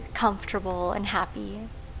completely comfortable and happy.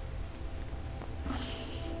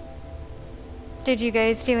 Did you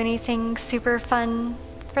guys do anything super fun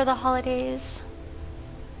for the holidays?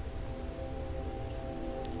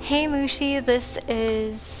 Hey Mushi, this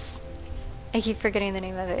is... I keep forgetting the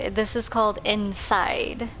name of it. This is called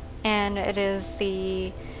Inside, and it is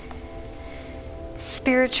the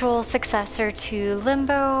spiritual successor to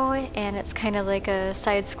Limbo, and it's kind of like a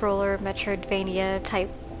side-scroller Metroidvania type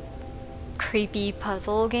creepy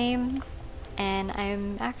puzzle game. And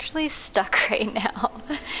I'm actually stuck right now.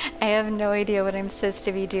 I have no idea what I'm supposed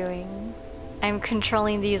to be doing. I'm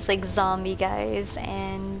controlling these like zombie guys,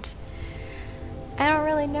 and I don't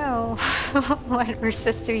really know what we're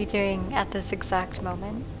supposed to be doing at this exact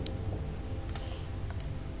moment.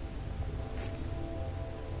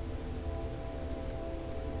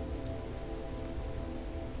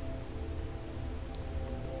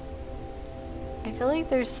 I feel like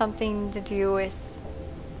there's something to do with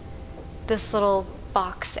this little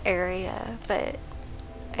box area, but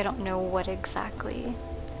I don't know what exactly.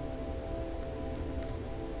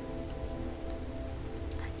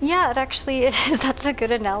 Yeah, it actually is. That's a good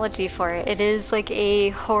analogy for it. It is like a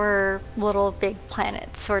horror Little Big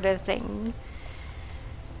Planet sort of thing.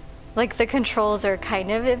 Like the controls are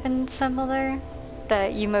kind of even similar,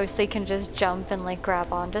 that you mostly can just jump and like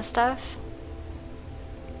grab onto stuff.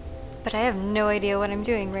 But I have no idea what I'm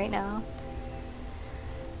doing right now.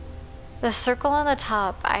 The circle on the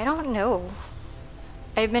top, I don't know.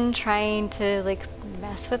 I've been trying to like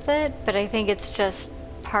mess with it, but I think it's just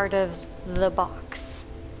part of the box.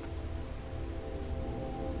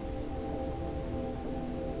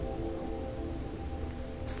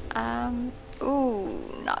 Ooh,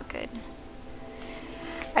 not good.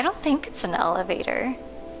 I don't think it's an elevator.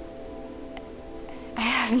 I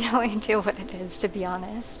have no idea what it is, to be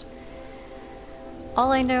honest.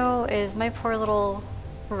 All I know is my poor little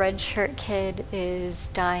red shirt kid is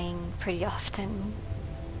dying pretty often.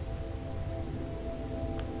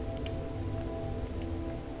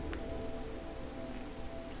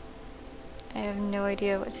 I have no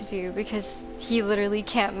idea what to do because he literally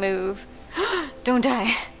can't move. Don't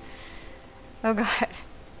die. Oh god.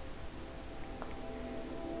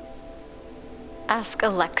 Ask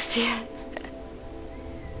Alexia.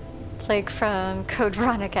 Like from Code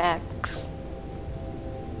Veronica X.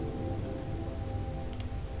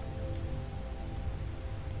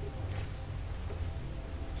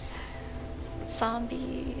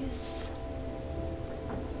 Zombies.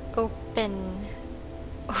 Open.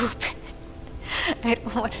 Open. I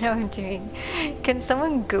don't know what I'm doing. Can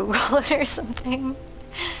someone Google it or something?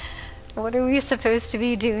 What are we supposed to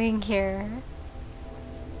be doing here?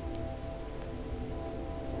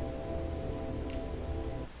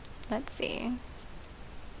 Let's see.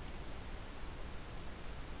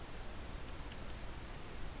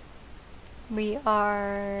 We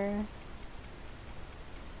are...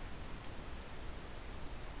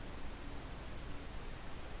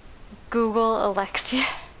 Google Alexia.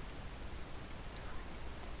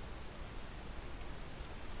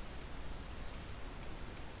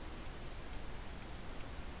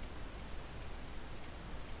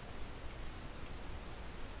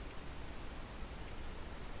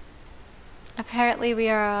 Apparently we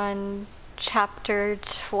are on chapter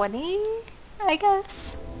 20, I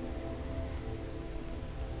guess.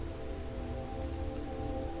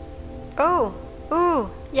 Oh, ooh,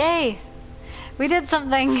 yay. We did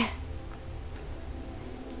something.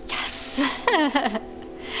 Yes.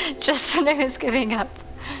 Just when I was giving up.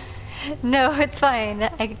 No, it's fine.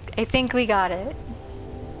 I think we got it.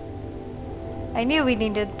 I knew we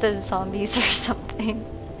needed the zombies or something.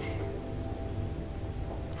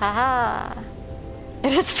 Haha.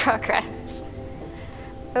 It is progress.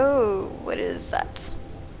 Oh, what is that?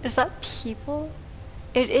 Is that people?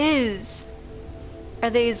 It is. Are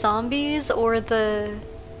they zombies or the...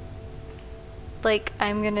 like,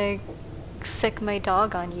 I'm gonna sick my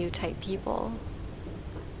dog on you type people?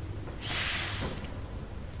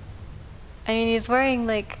 I mean, he's wearing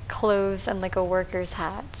like clothes and like a worker's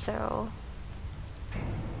hat, so...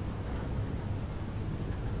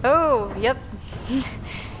 Oh, yep.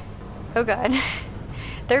 Oh god.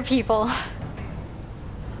 They're people.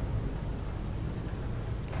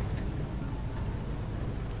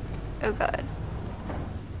 Oh god.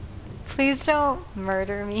 Please don't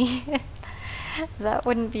murder me. That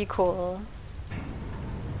wouldn't be cool.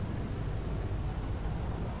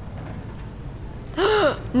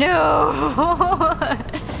 No!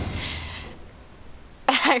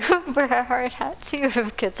 I would wear a hard hat too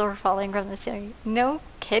if kids were falling from the ceiling. No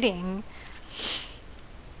kidding.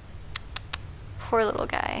 Poor little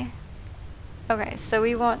guy. Okay, so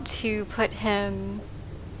we want to put him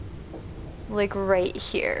like right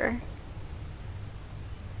here.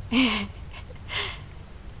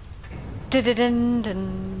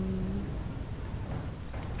 Dun-dun-dun-dun.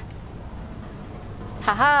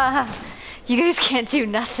 Haha! You guys can't do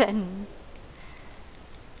nothing.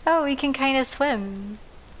 Oh, we can kind of swim.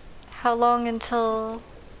 How long until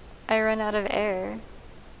I run out of air?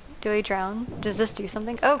 Do I drown? Does this do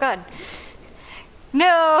something? Oh god.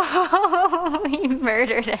 No! He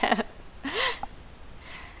murdered him.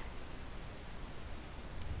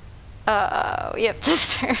 We have to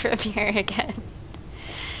start from here again.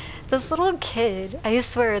 This little kid, I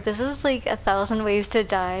swear, this is like 1,000 Ways to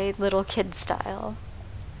Die, little kid style.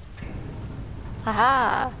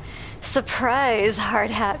 Haha! Surprise, hard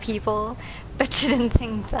hat people. Bet you didn't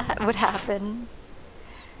think that would happen.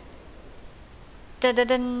 Dun dun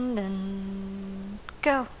dun dun.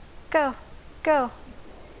 Go, go, go.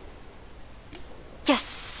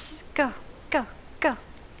 Yes! Go, go, go.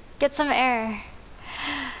 Get some air.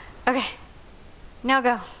 Okay. Now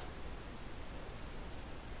go.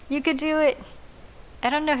 You could do it. I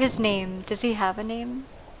don't know his name. Does he have a name?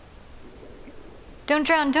 Don't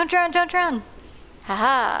drown, don't drown, don't drown.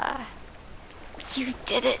 Haha. You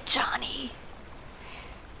did it, Johnny.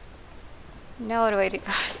 Now what do I do?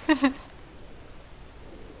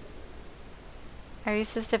 Are you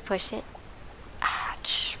supposed to push it?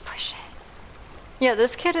 Ouch, push it. Yeah,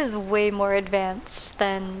 this kid is way more advanced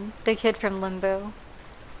than the kid from Limbo.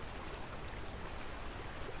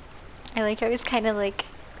 I like how he's kind of like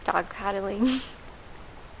dog paddling.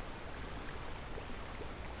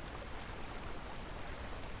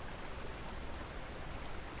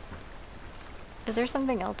 Is there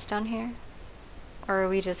something else down here? Or are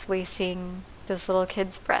we just wasting this little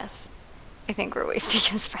kid's breath? I think we're wasting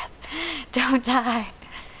his breath. Don't die.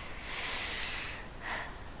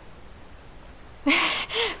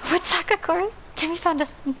 What's Sakakura? Timmy fell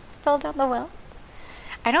down the well.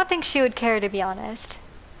 I don't think she would care, to be honest.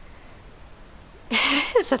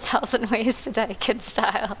 It is 1,000 Ways to Die kid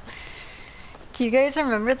style. Do you guys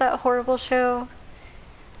remember that horrible show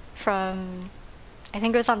from, I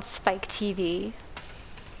think it was on Spike TV?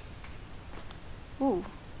 Ooh.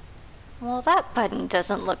 Well, that button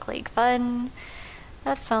doesn't look like fun.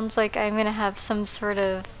 That sounds like I'm gonna have some sort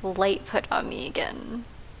of light put on me again.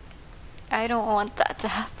 I don't want that to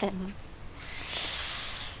happen.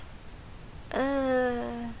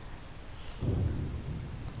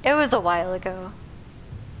 It was a while ago.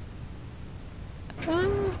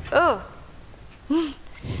 Oh!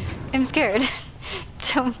 I'm scared.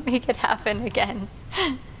 Don't make it happen again.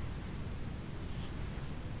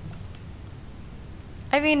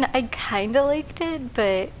 I mean, I kinda liked it,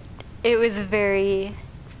 but it was very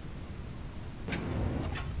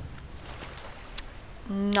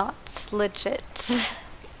not legit.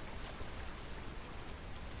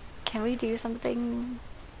 Can we do something?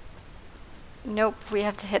 Nope, we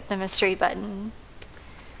have to hit the mystery button.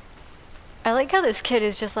 I like how this kid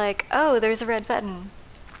is just like, oh, there's a red button.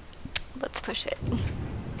 Let's push it.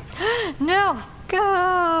 No!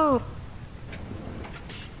 Go!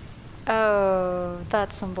 Oh,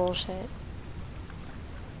 that's some bullshit.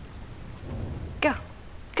 Go!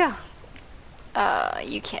 Go!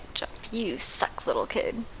 You can't jump. You suck, little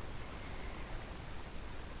kid.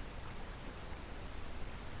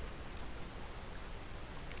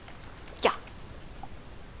 Yeah.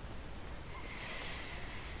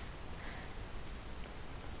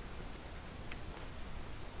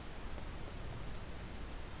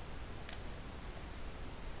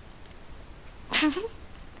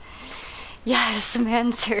 Yes, some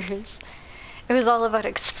answers. It was all about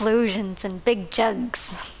explosions and big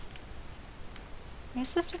jugs. Am I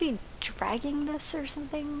supposed to be dragging this or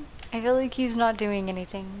something? I feel like he's not doing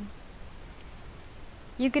anything.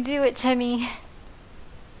 You could do it, Timmy.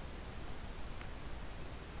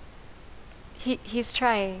 He's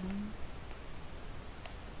trying.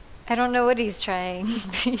 I don't know what he's trying,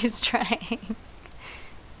 but he's trying.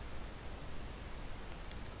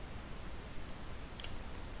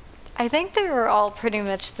 I think they were all pretty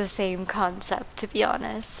much the same concept, to be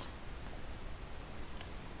honest.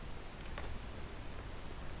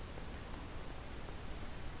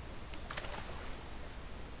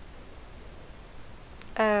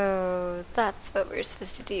 Oh, that's what we're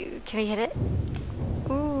supposed to do. Can we hit it?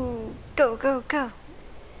 Ooh, go, go, go.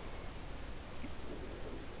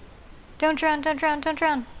 Don't drown, don't drown, don't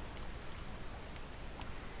drown.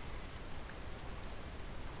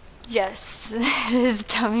 Yes, it is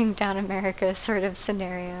dumbing down America sort of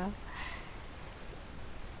scenario.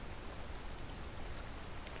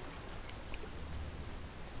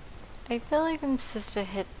 I feel like I'm supposed to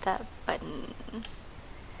hit that button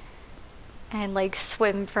and like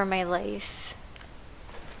swim for my life.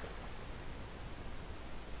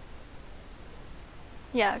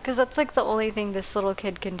 Yeah, because that's like the only thing this little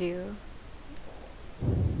kid can do.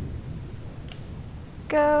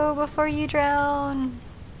 Go before you drown.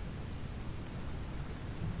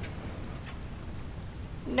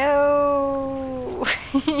 No,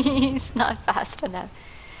 he's not fast enough.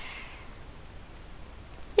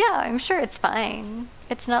 Yeah, I'm sure it's fine.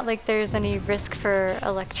 It's not like there's any risk for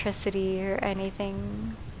electricity or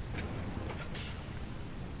anything.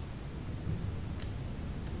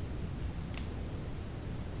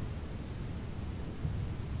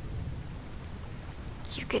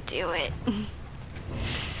 You could do it.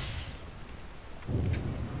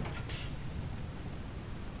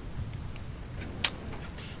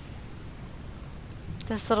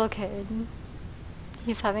 This little kid,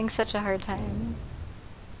 he's having such a hard time.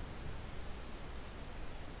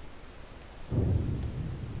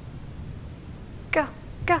 Go,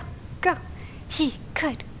 go, go. He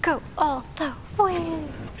could go all the way.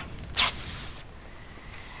 Yes!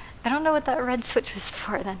 I don't know what that red switch was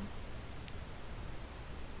for then.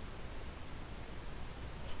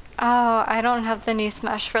 Oh, I don't have the new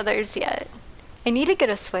Smash Brothers yet. I need to get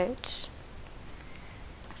a Switch.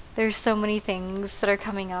 There's so many things that are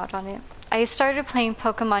coming out on it. I started playing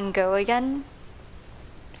Pokemon Go again.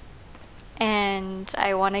 And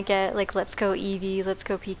I want to get like Let's Go Eevee, Let's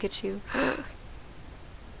Go Pikachu. Am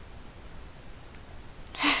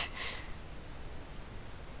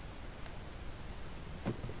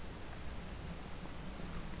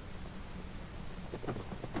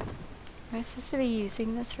I supposed to be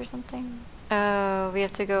using this for something? Oh, we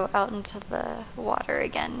have to go out into the water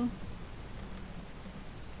again.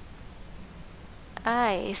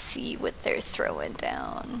 I see what they're throwing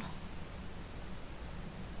down.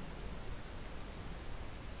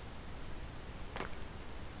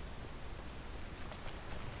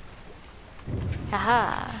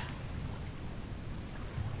 Haha.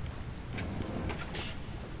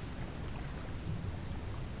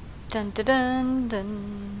 Dun dun dun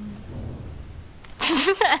dun.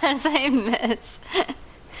 As I miss.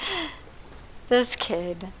 This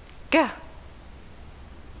kid. Go!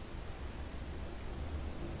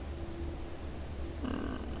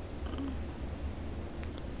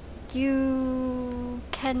 You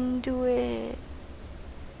can do it.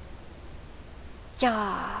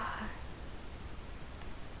 Yeah.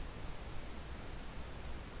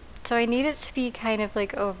 So I need it to be kind of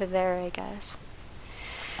like over there, I guess.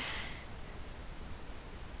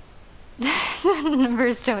 The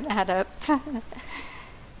numbers don't add up.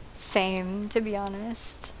 Same, to be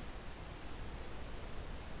honest.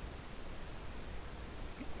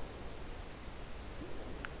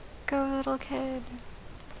 Go, little kid.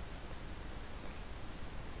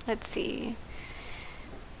 Let's see.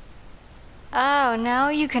 Oh, now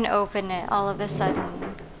you can open it all of a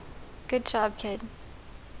sudden. Good job, kid.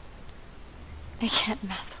 I can't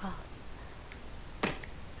math well.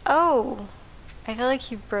 Oh! I feel like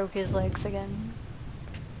he broke his legs again.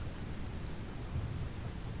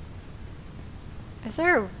 Is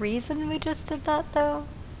there a reason we just did that, though?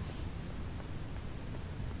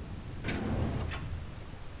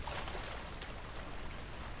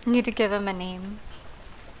 Need to give him a name.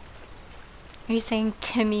 Are you saying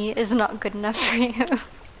Timmy is not good enough for you?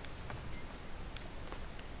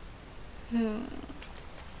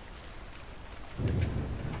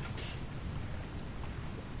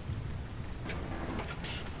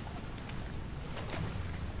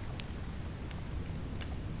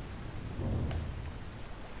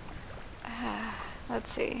 Let's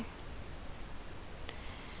see.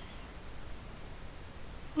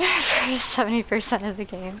 For 70% of the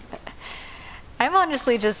game. I'm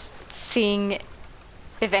honestly just seeing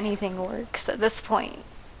if anything works at this point.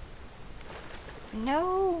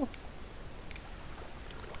 No!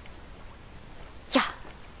 Yeah!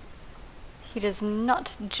 He does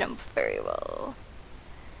not jump very well.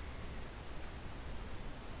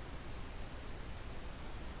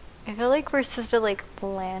 I feel like we're supposed to like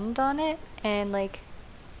land on it and like...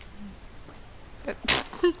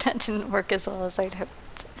 That didn't work as well as I'd hoped.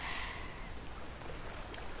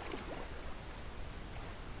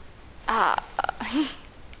 Ah.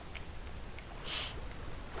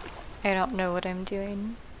 I don't know what I'm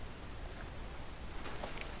doing.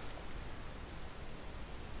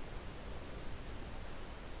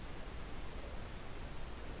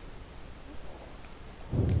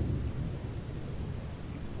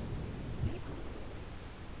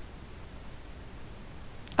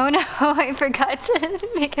 no, I forgot to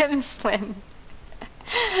make him swim.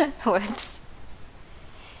 Whoops.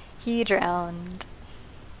 He drowned.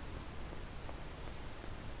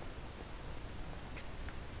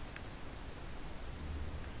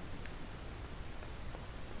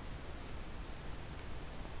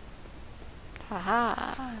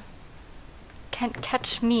 Haha. Can't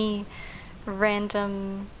catch me,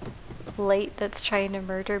 random light that's trying to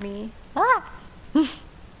murder me. Ah!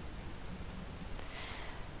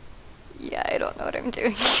 Yeah, I don't know what I'm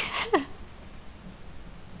doing.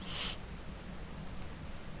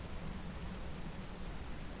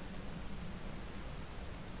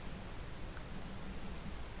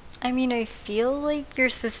 I mean, I feel like you're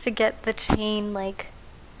supposed to get the chain like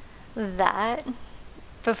that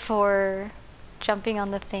before jumping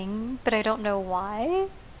on the thing, but I don't know why.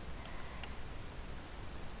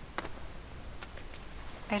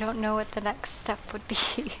 I don't know what the next step would be.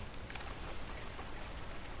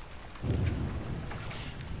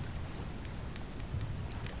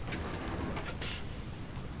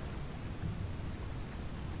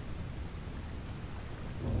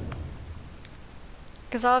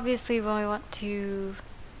 Because obviously when we want to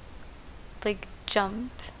like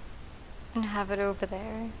jump and have it over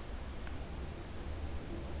there.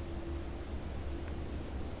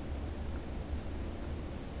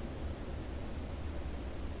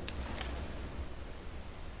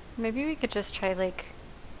 Maybe we could just try like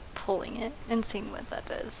pulling it and seeing what that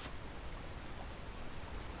does.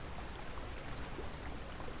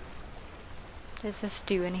 Does this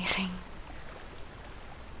do anything?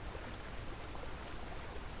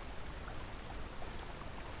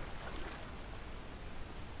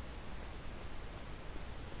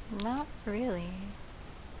 Not really.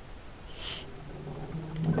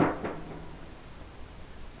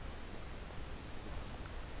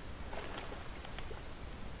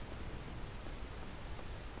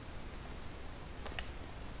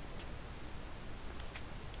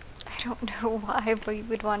 I don't know why we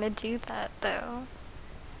would want to do that though.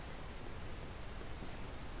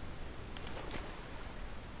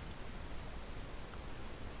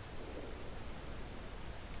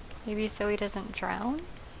 Maybe so he doesn't drown?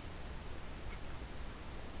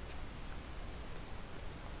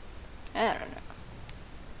 I don't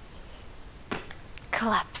know.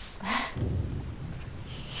 Collapse.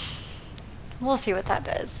 We'll see what that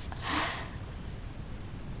does.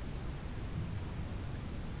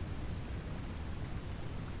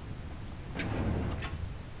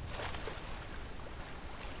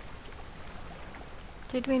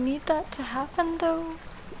 Did we need that to happen though?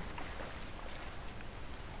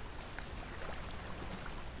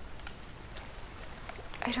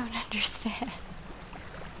 I don't understand.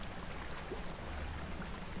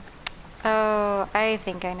 Oh, I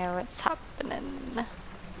think I know what's happening.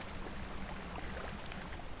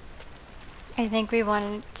 I think we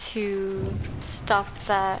wanted to stop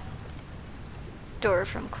that door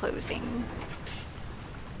from closing.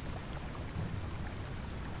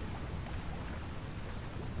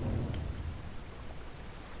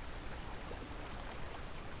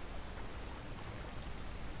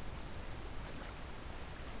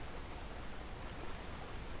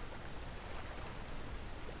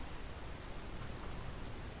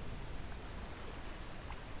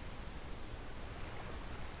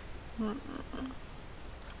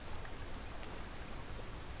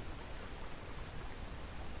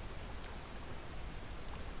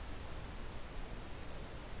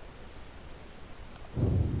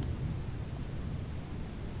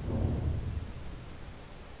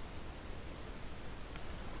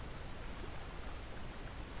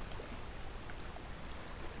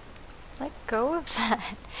 Let go of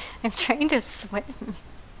that. I'm trying to swim.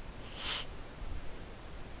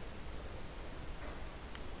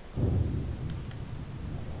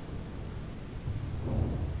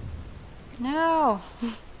 No.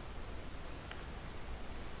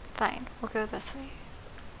 Fine, we'll go this way.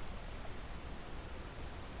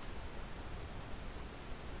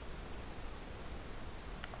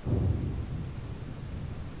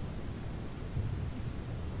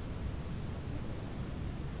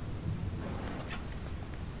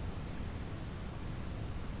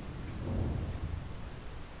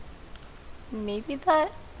 Maybe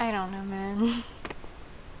that? I don't know, man.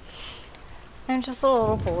 I'm just a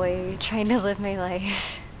little boy trying to live my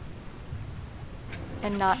life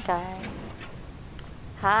and not die.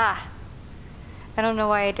 Ha! I don't know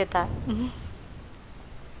why I did that.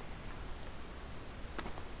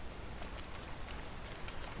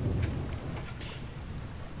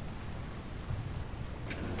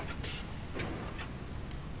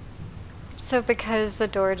 So because the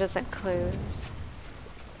door doesn't close.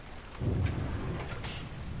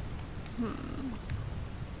 Hmm.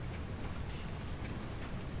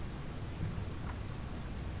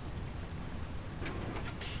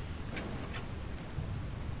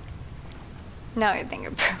 Now I think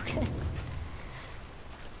it broke it.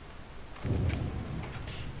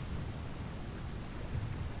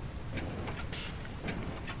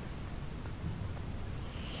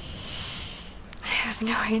 I have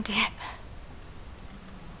no idea.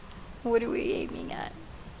 What are we aiming at?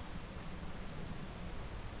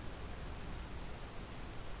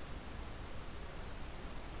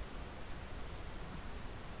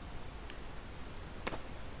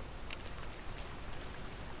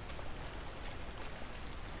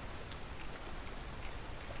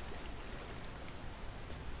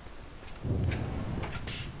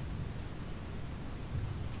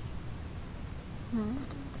 Hmm.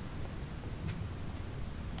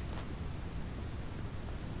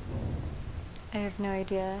 I have no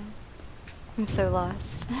idea. I'm so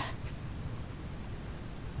lost.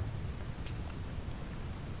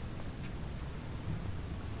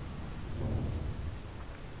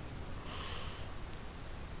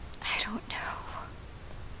 I don't know.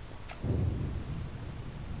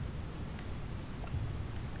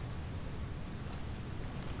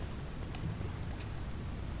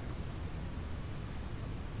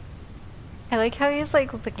 I like how he's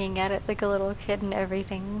like looking at it like a little kid and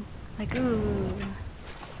everything. Like, ooh.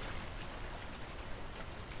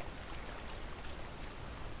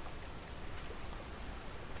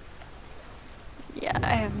 Yeah,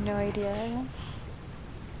 I have no idea.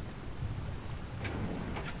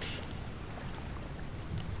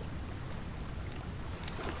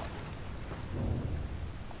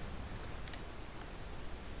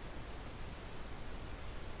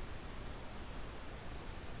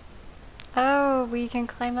 Oh, we can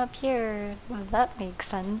climb up here. Well, that makes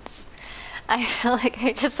sense. I feel like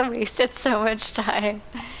I just wasted so much time.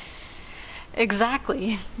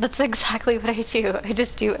 Exactly. That's exactly what I do. I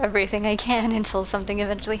just do everything I can until something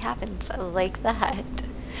eventually happens. Like that.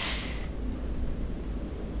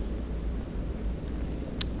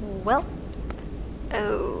 Well.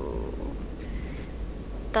 Oh.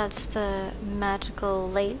 That's the magical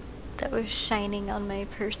light that was shining on my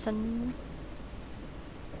person.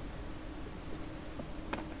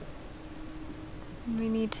 We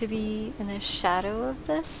need to be in the shadow of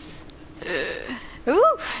this.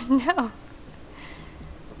 Ooh, no.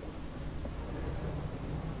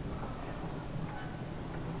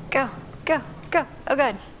 Go, go, go. Oh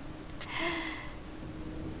god.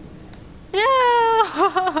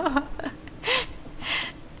 No!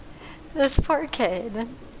 This poor kid.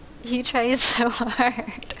 He tries so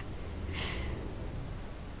hard.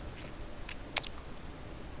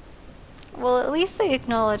 Well, at least they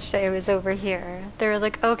acknowledged I was over here. They were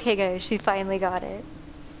like, okay guys, she finally got it.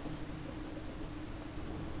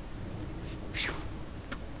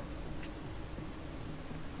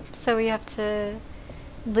 So we have to,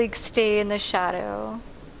 like, stay in the shadow.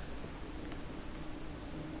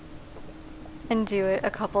 And do it a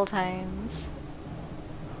couple times.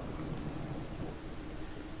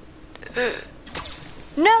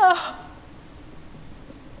 No!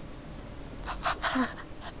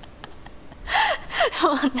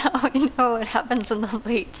 Well, now I know what happens when the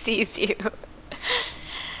light sees you.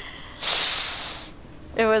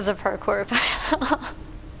 It was a parkour battle.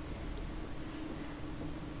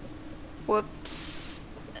 Whoops.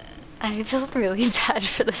 I feel really bad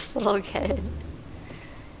for this little kid.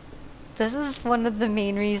 This is one of the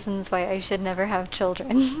main reasons why I should never have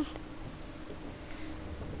children.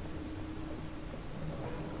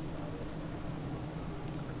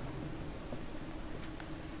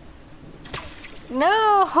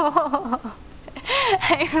 No!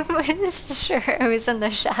 I was sure I was in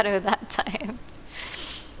the shadow that time.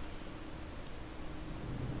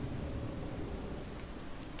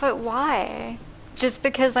 But why? Just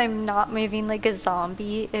because I'm not moving like a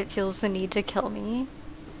zombie, it feels the need to kill me?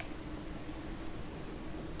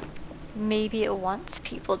 Maybe it wants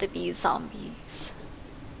people to be zombies.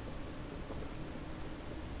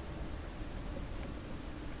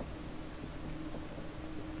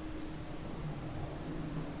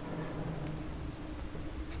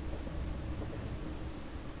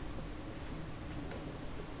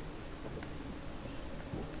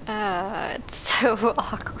 It's so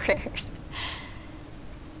awkward.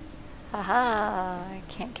 Haha,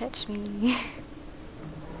 can't catch me.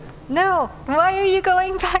 No! Why are you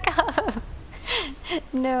going back up?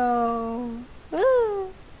 No.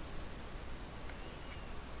 Woo!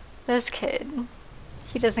 This kid.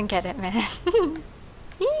 He doesn't get it, man.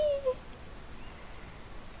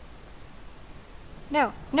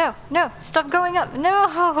 No, no, no! Stop going up!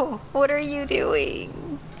 No! What are you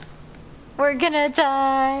doing? We're gonna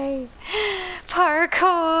die.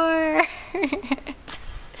 Parkour.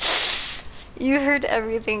 You heard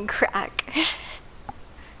everything crack.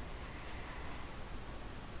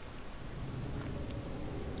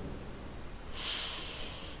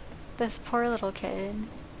 This poor little kid.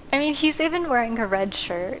 I mean, he's even wearing a red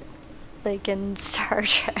shirt, like in Star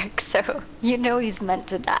Trek, so you know he's meant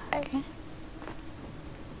to die.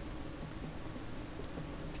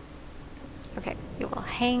 Okay, you will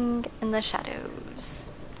hang in the shadows.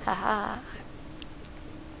 Haha.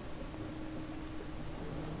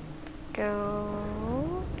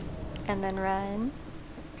 Go. And then run.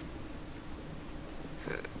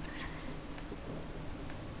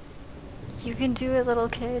 You can do it, little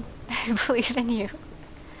kid. I believe in you.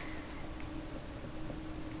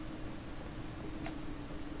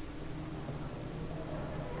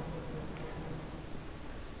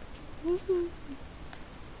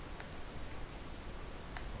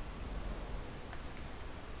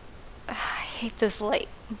 I hate this light.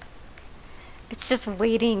 It's just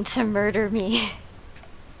waiting to murder me.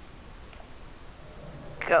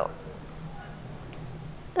 Go.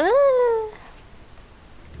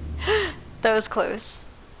 That was close.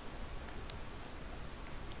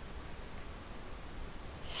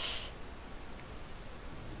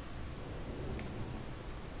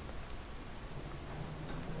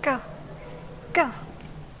 Go. Go.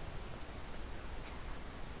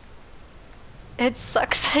 It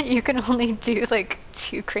sucks that you can only do like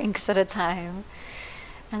 2 cranks at a time.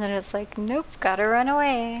 And then it's like, nope, gotta run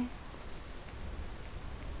away.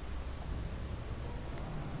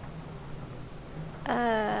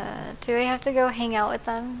 Do I have to go hang out with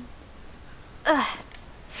them? Ugh.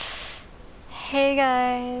 Hey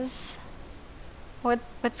guys.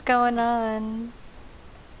 What's going on?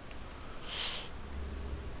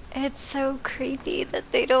 It's so creepy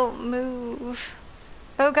that they don't move.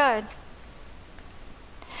 Oh god.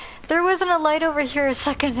 There wasn't a light over here a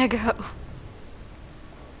second ago.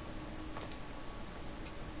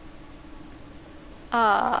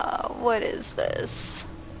 What is this?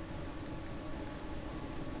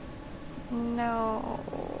 No,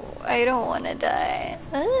 I don't want to die.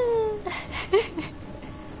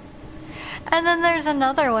 And then there's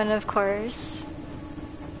another one, of course.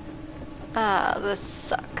 This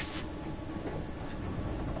sucks.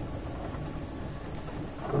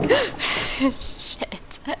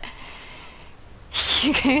 Shit.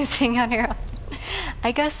 You guys hang on your own.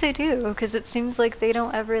 I guess they do, because it seems like they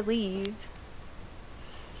don't ever leave.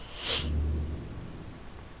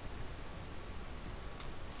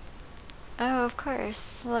 Oh, of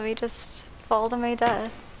course. Let me just fall to my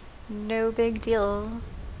death. No big deal.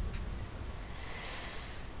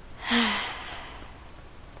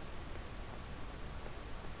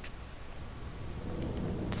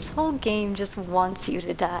 This whole game just wants you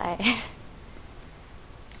to die.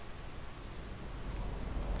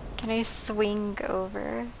 Can I swing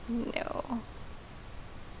over? No.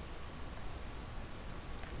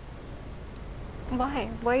 Why?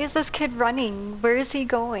 Why is this kid running? Where is he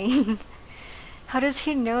going? How does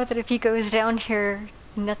he know that if he goes down here,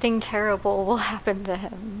 nothing terrible will happen to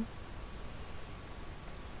him?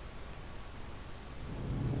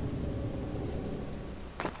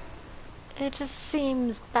 It just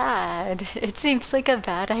seems bad. It seems like a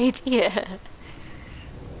bad idea.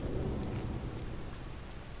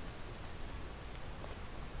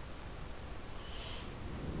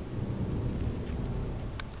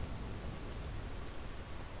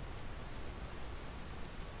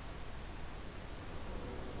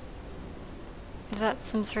 Is that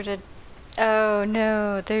some sort of... Oh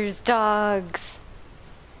no, there's dogs.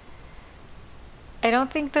 I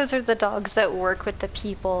don't think those are the dogs that work with the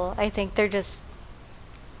people. I think they're just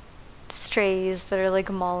strays that are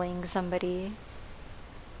like mauling somebody.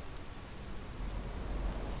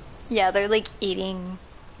 Yeah, they're like eating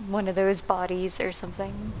one of those bodies or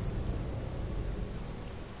something.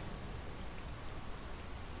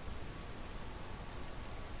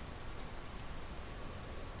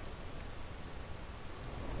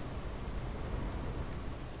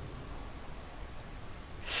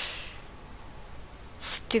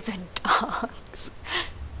 Stupid dogs.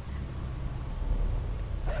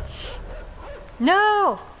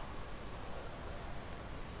 No!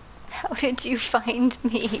 How did you find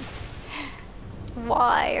me?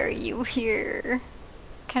 Why are you here?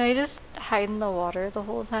 Can I just hide in the water the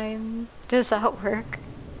whole time? Does that work?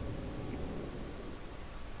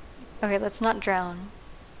 Okay, let's not drown.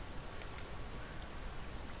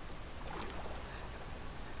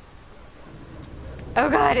 Oh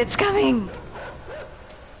god, it's coming!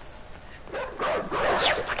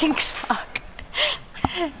 You fucking suck.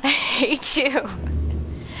 I hate you.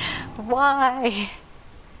 Why?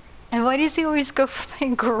 And why does he always go for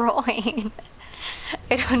my groin?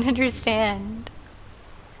 I don't understand.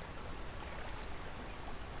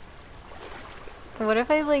 What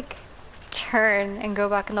if I, like, turn and go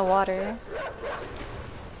back in the water?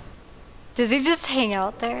 Does he just hang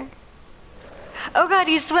out there? Oh god,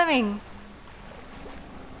 he's swimming!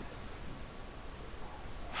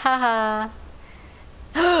 Haha.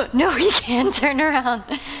 No, he can't turn around.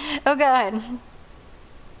 Oh god.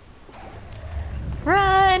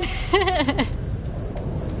 Run!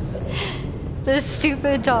 This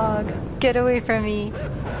stupid dog. Get away from me.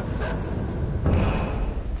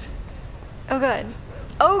 Oh god.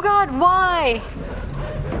 Oh god, why?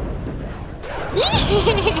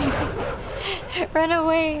 Run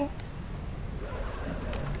away.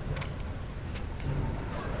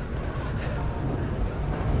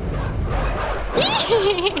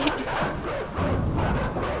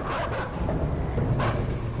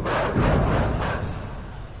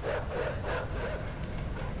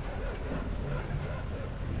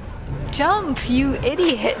 Jump, you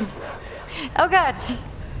idiot. Oh god.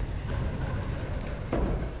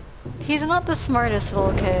 He's not the smartest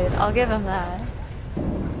little kid, I'll give him that.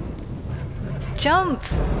 Jump!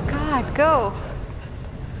 God, go!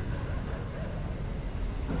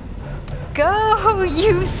 Go,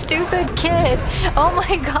 you stupid kid! Oh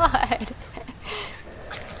my god!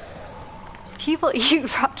 People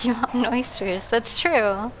eat Rocky Mountain oysters, that's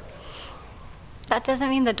true. That doesn't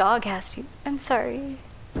mean the dog has to. I'm sorry.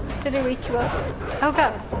 Did I wake you up? Oh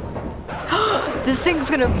god. This thing's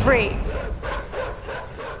gonna break.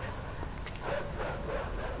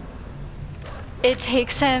 It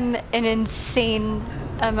takes him an insane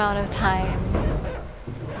amount of time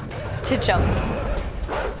to jump.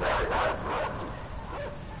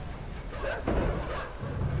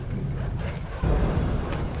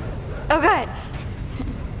 Oh god!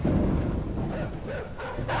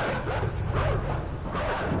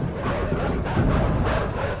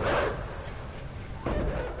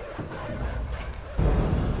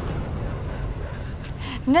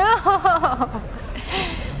 No!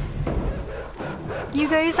 You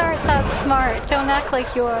guys aren't that smart. Don't act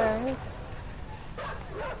like you are.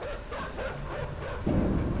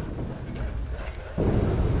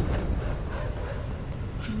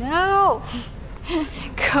 No!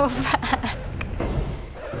 Go back.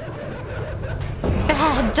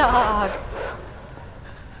 Bad dog.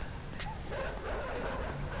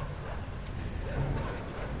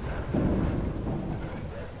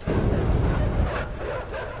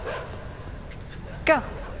 Go.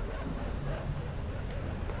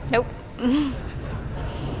 Nope.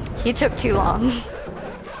 He took too long.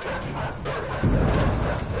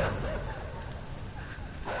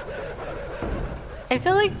 I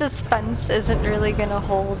feel like this fence isn't really gonna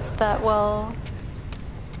hold that well.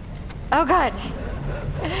 Oh god!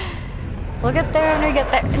 We'll get there when we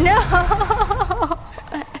get there. No!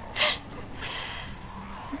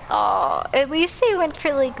 Oh, at least he went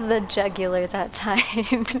for like the jugular that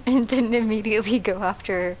time and didn't immediately go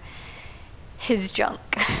after his junk.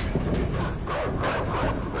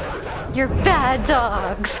 You're bad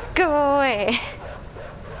dogs. Go away.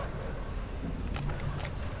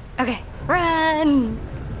 Okay, run!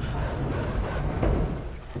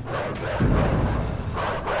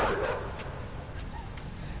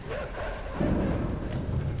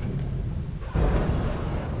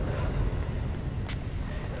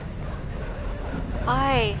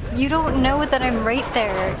 Why? You don't know that I'm right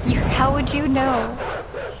there. How would you know?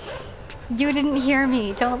 You didn't hear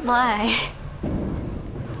me. Don't lie.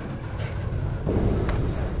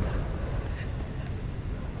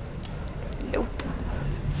 Nope.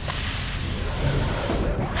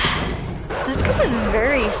 This guy is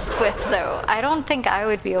very swift though. I don't think I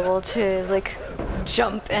would be able to like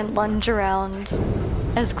jump and lunge around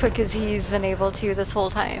as quick as he's been able to this whole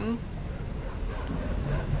time.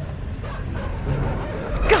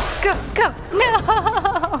 Go, go, go!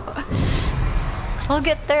 No! We'll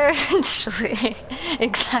get there eventually.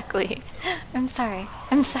 Exactly. I'm sorry.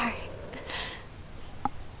 I'm sorry.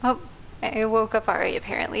 Oh, I woke up already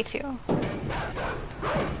apparently too.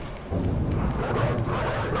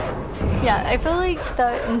 Yeah, I feel like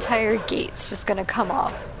the entire gate's just gonna come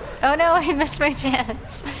off. Oh no, I missed my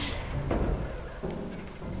chance.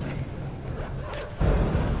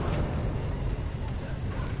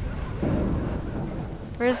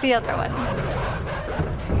 Where's the other one?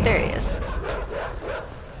 There he is.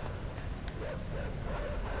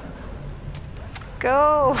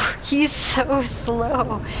 Go! He's so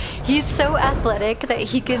slow. He's so athletic that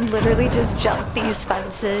he can literally just jump these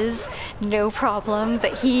fences, no problem,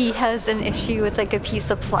 but he has an issue with like a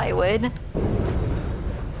piece of plywood.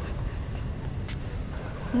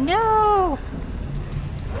 No!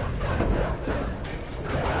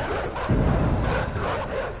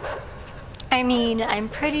 I mean, I'm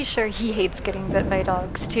pretty sure he hates getting bit by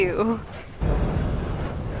dogs too.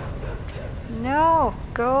 No!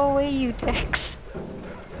 Go away, you dicks.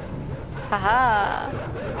 Haha.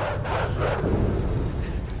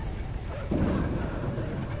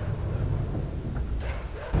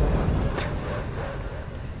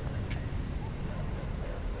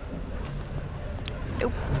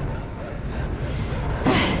 Nope.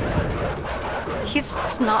 He's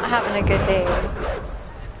just not having a good day.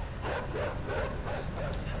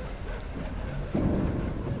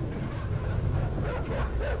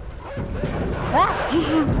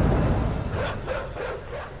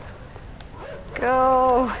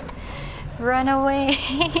 Go! Run away!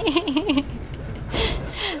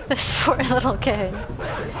 This poor little kid.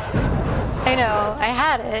 I know, I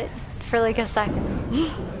had it for like a second.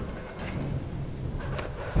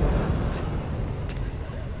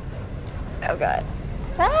 Oh god.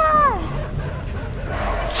 Ah!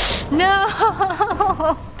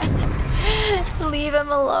 No! Leave him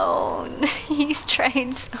alone. He's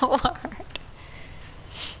trying so hard.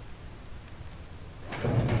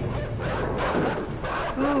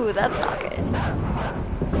 Ooh, that's not good.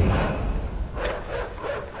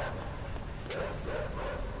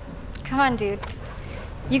 Come on, dude.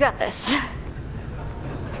 You got this.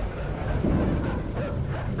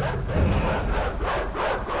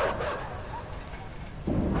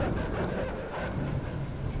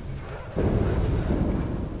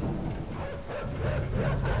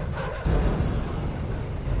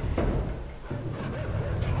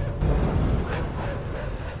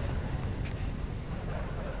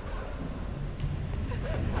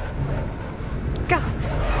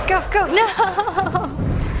 Go, no!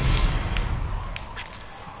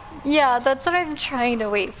 Yeah, that's what I'm trying to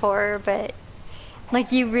wait for, but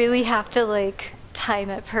like you really have to like time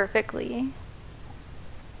it perfectly.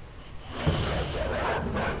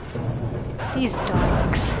 These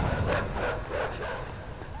dogs.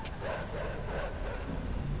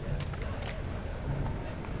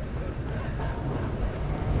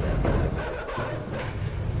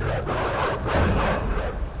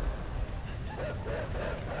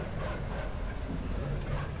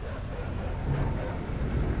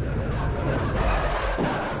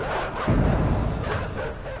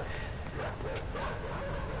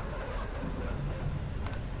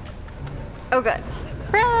 Oh god.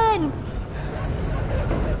 Run!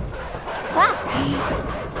 Ah!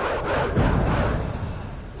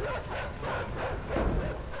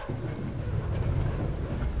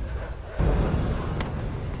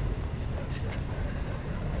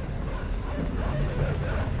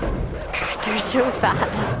 God, they're so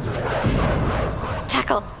fast.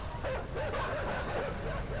 Tackle.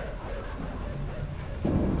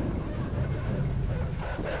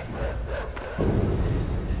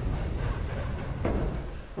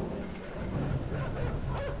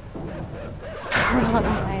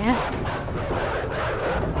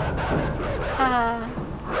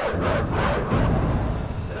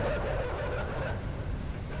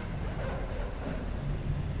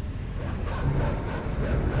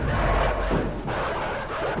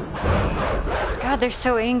 God, they're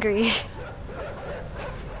so angry.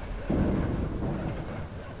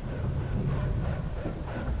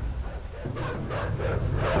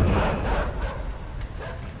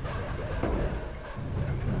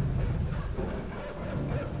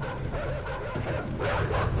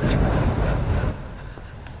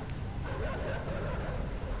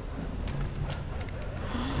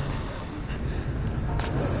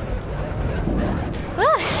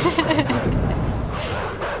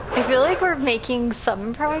 I feel like we're making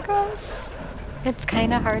some progress. It's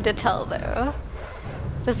kind of hard to tell though.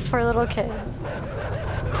 This poor little kid.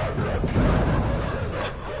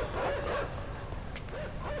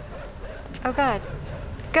 Oh god.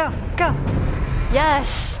 Go, go.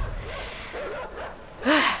 Yes.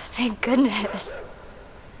 Thank goodness.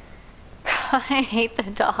 God, I hate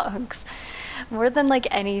the dogs. More than like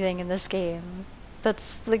anything in this game.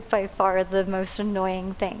 That's like by far the most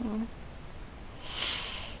annoying thing.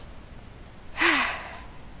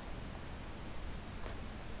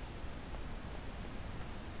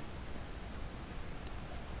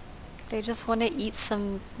 They just want to eat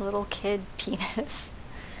some little kid penis.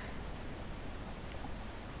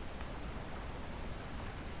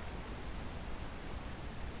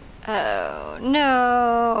 Oh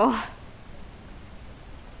no.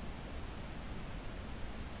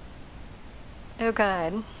 Oh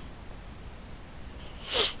god.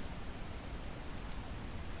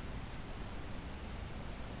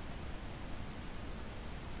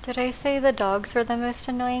 Did I say the dogs were the most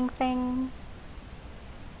annoying thing?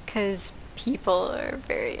 'Cause people are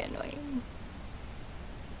very annoying.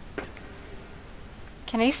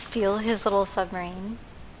 Can I steal his little submarine?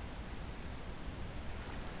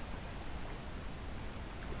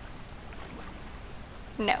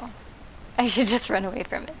 No. I should just run away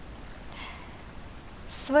from it.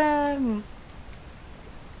 Swim!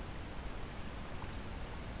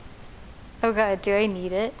 Oh god, do I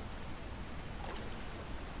need it?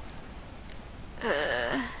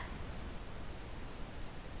 Ugh.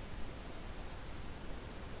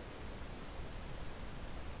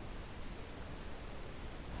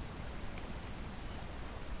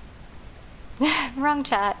 Wrong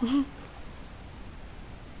chat.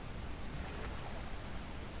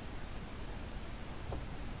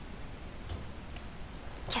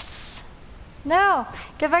 Yes! No!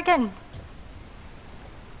 Get back in!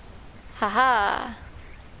 Haha!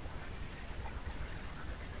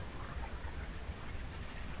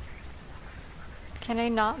 Can I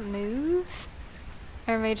not move?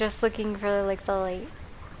 Or am I just looking for like the light?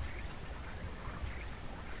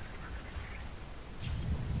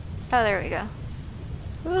 Oh, there we go.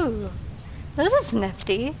 Ooh, this is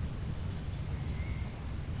nifty.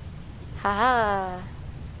 Haha.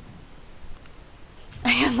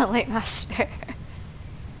 I am the light master.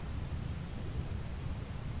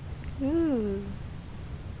 Ooh.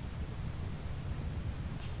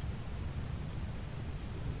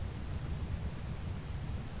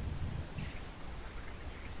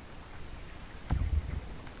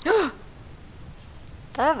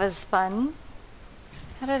 That was fun.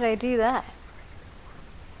 How did I do that?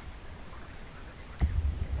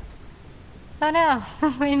 Oh no,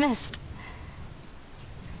 we missed.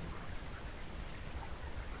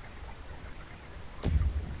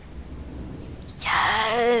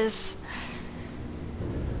 Yes!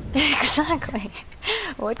 Exactly.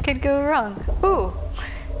 What could go wrong? Ooh!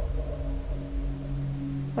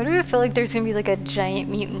 Why do I feel like there's gonna be like a giant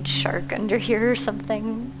mutant shark under here or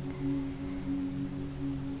something?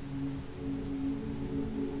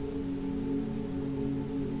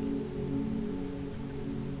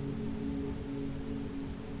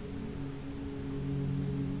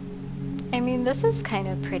 I mean, this is kind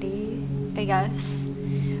of pretty, I guess.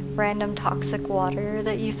 Random toxic water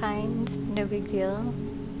that you find, no big deal.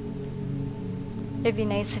 It'd be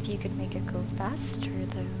nice if you could make it go faster,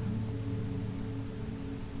 though.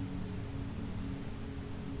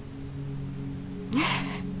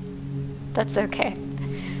 That's okay.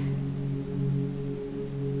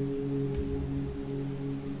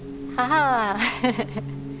 Haha!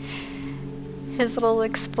 His little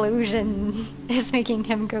explosion is making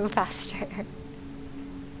him go faster.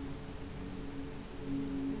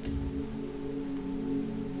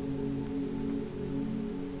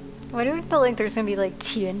 Why do I feel like there's gonna be like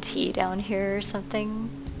TNT down here or something?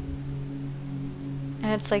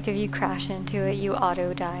 And it's like if you crash into it, you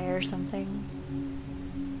auto die or something.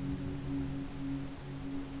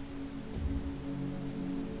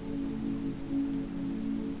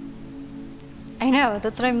 I know,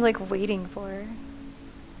 that's what I'm like waiting for.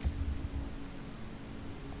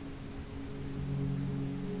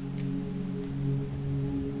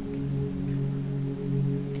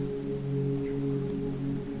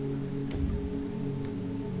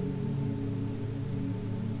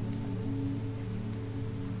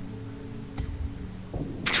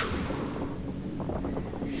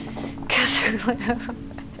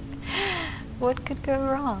 What could go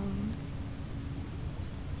wrong?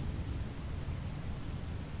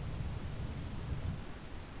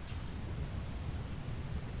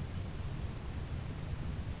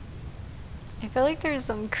 I feel like there's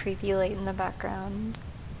some creepy light in the background.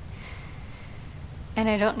 And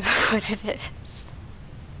I don't know what it is.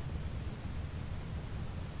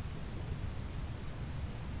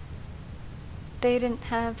 They didn't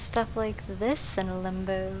have stuff like this in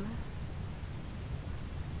Limbo.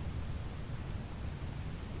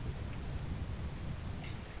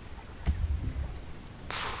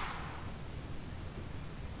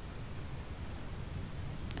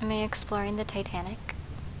 Am I exploring the Titanic?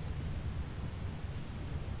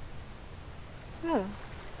 Ooh.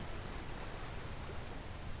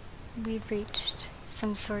 We've reached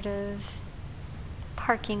some sort of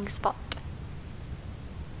parking spot.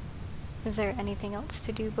 Is there anything else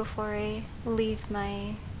to do before I leave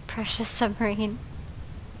my precious submarine?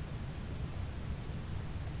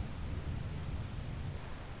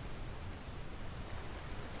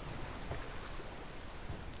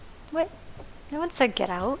 What? No one said get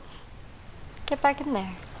out. Get back in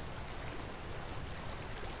there.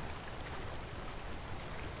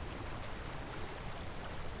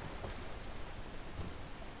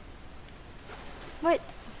 What?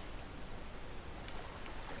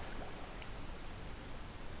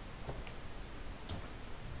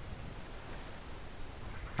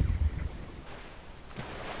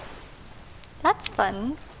 That's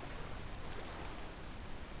fun.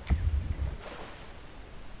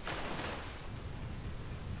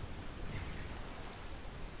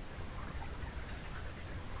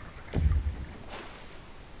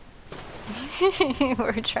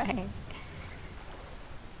 We're trying.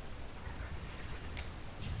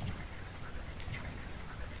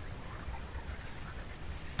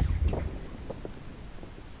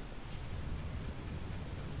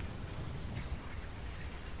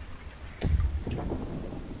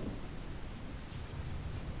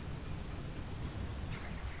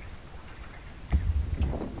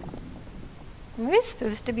 Am I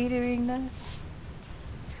supposed to be doing this?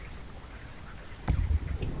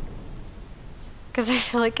 Because I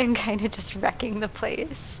feel like I'm kind of just wrecking the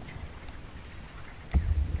place.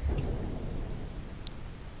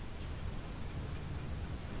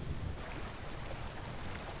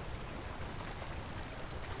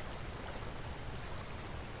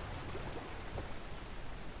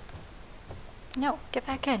 No, get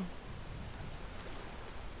back in.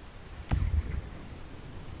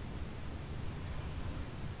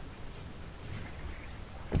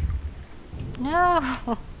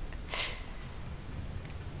 No!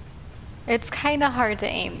 It's kind of hard to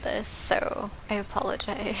aim this, so I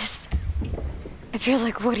apologize. If you're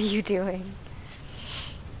like, what are you doing?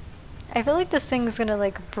 I feel like this thing's gonna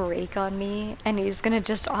like break on me and he's gonna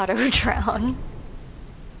just auto drown.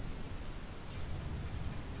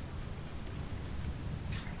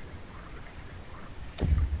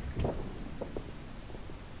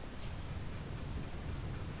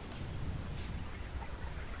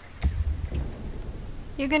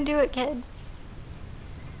 You can do it, kid.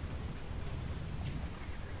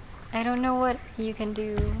 I don't know what you can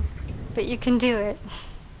do, but you can do it.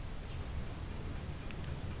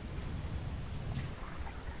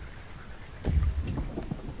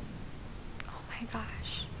 Oh my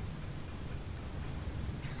gosh.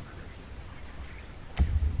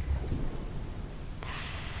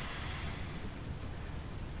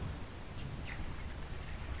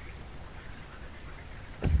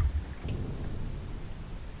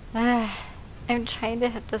 I'm trying to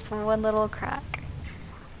hit this one little crack.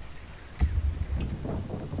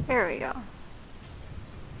 There we go.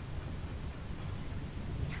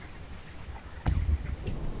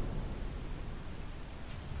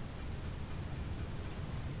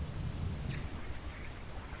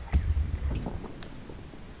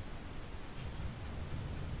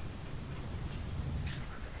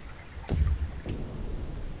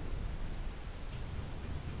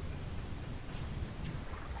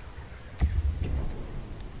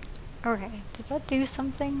 Okay, did that do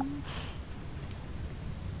something?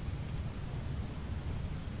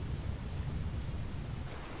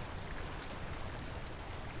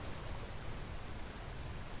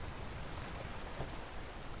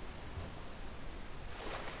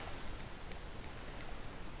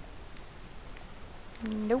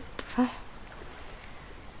 Nope.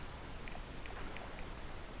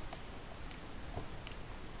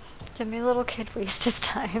 Did my little kid waste his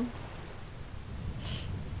time?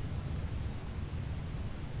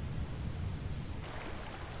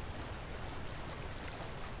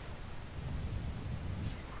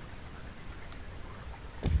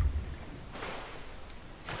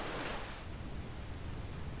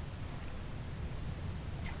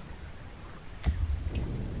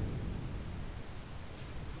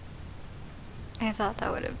 I thought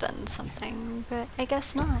that would have done something, but I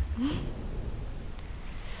guess not.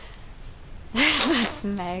 This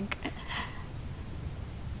Meg.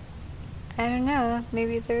 I don't know,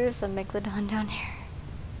 maybe there's a megalodon down here.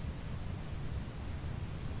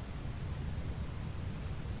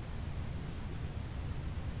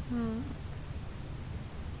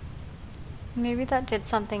 Maybe that did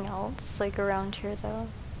something else, like around here though.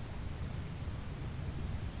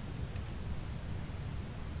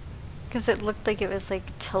 Because it looked like it was like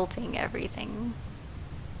tilting everything.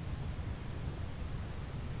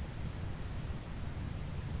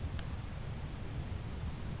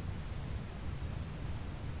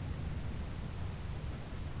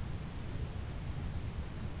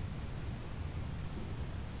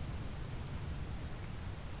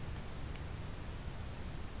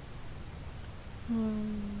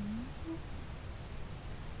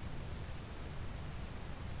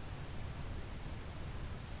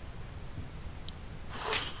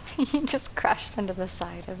 He just crashed into the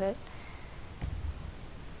side of it.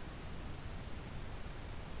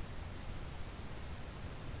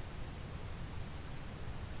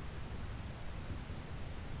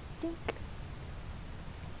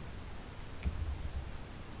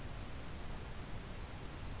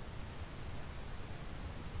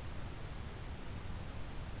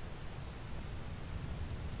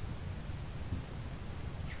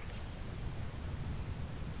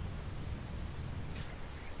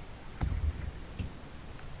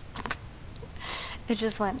 It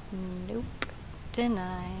just went, nope,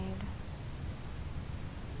 denied.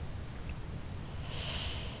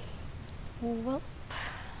 Well.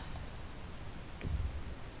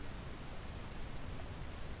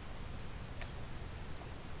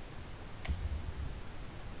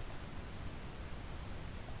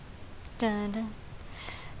 Dun dun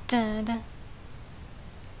dun dun.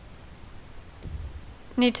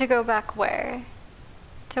 Need to go back where?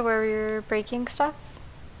 To where we were breaking stuff?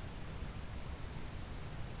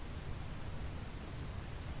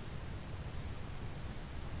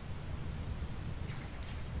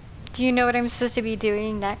 Do you know what I'm supposed to be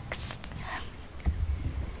doing next?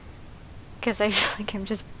 Because I feel like I'm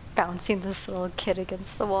just bouncing this little kid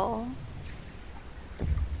against the wall.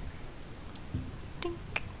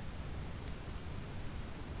 Dink.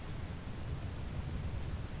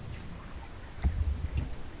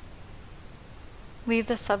 Leave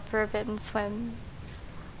the sub for a bit and swim.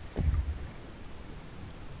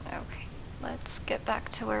 Okay, let's get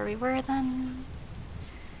back to where we were then.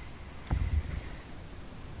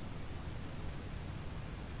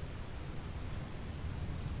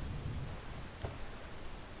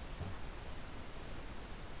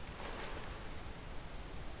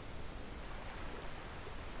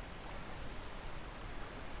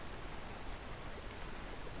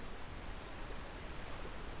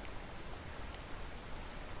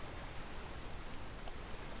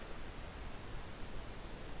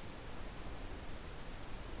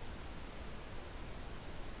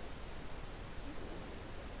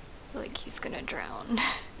 Like he's gonna drown.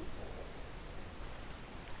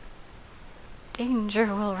 Danger,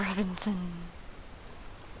 Will Robinson.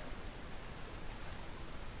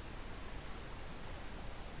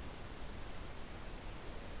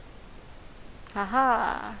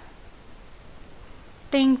 Haha.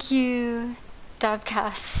 Thank you,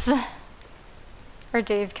 Dabcast. Or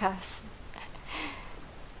Davecast.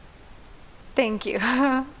 Thank you.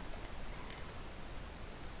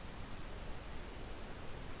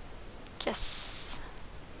 Yes.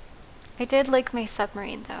 I did like my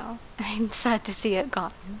submarine though. I'm sad to see it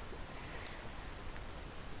gone.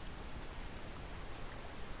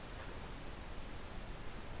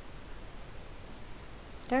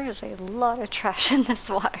 There is a lot of trash in this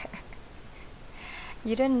water.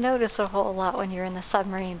 You didn't notice a whole lot when you're in the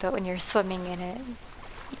submarine, but when you're swimming in it,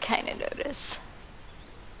 you kind of notice.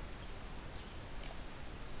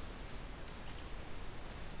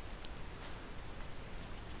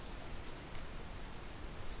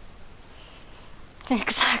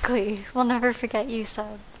 Exactly. We'll never forget you,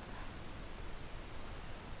 Sub.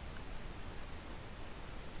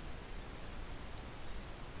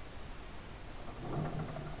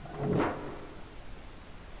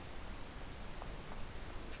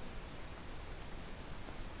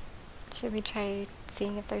 Should we try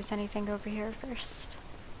seeing if there's anything over here first?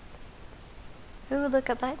 Ooh, look,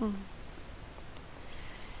 a button.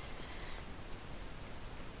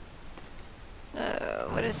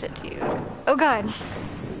 What does it do? Oh god!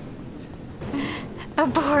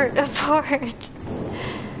 Abort! Abort!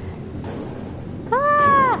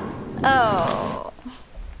 Ah! Oh.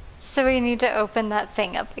 So we need to open that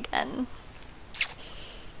thing up again.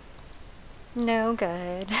 No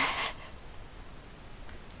good.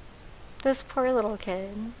 This poor little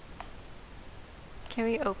kid. Can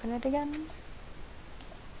we open it again?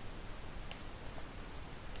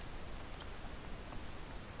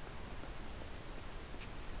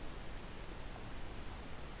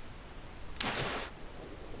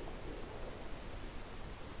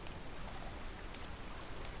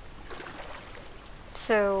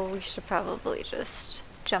 So we should probably just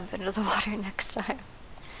jump into the water next time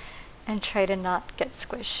and try to not get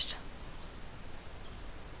squished.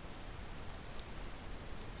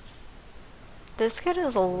 This kid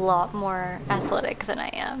is a lot more athletic than I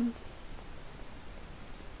am.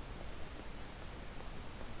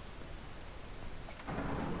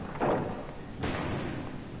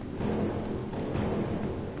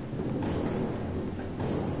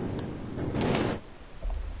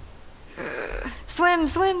 Swim,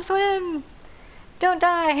 swim, swim! Don't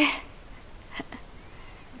die!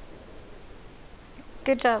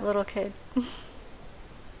 Good job, little kid.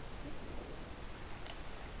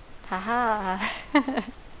 Haha.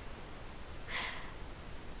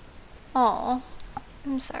 Aw,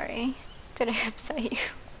 I'm sorry. Did I upset you?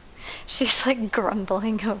 She's like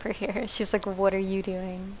grumbling over here. She's like, what are you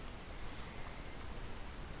doing?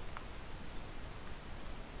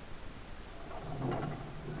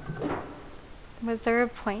 Was there a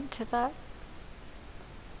point to that?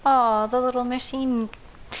 Oh, the little machine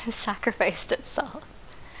sacrificed itself.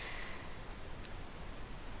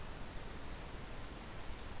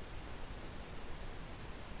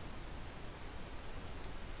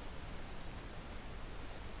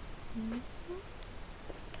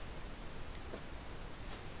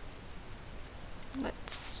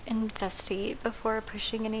 investigate before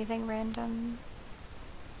pushing anything random.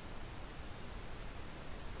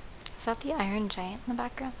 Is that the Iron Giant in the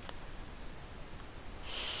background?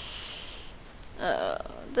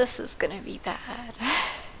 This is gonna be bad.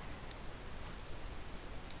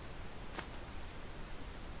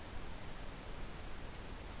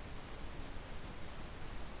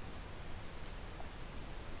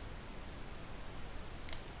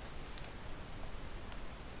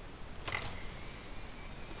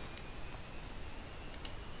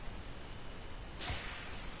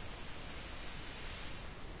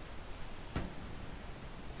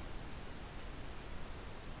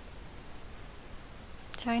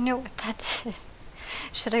 Do I know what that did?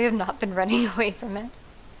 Should I have not been running away from it?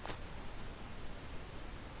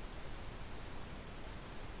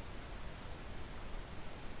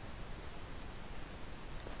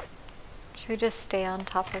 Should we just stay on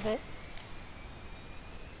top of it?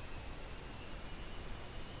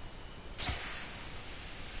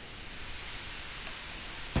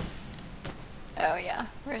 Oh yeah,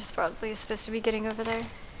 we're just probably supposed to be getting over there.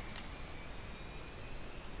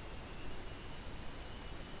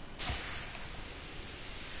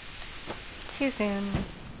 Too soon.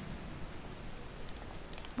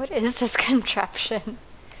 What is this contraption?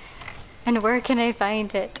 And where can I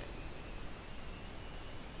find it?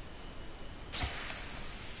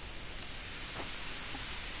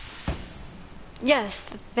 Yes,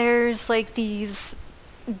 there's like these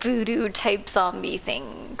voodoo type zombie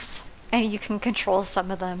things. And you can control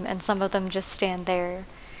some of them, and some of them just stand there.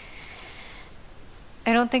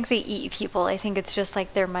 I don't think they eat people, I think it's just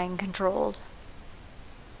like they're mind controlled.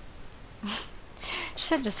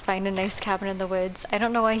 Should just find a nice cabin in the woods. I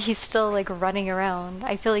don't know why he's still like running around.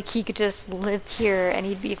 I feel like he could just live here and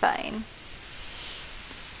he'd be fine.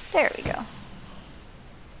 There we go.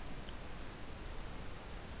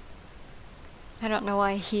 I don't know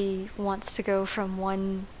why he wants to go from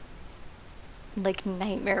one like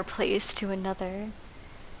nightmare place to another.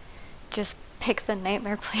 Just pick the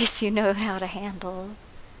nightmare place you know how to handle.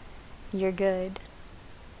 You're good.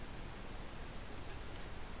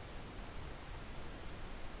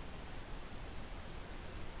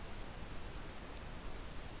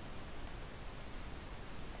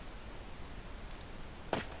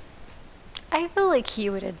 I feel like he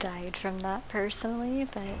would have died from that personally,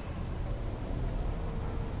 but...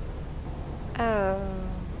 Oh,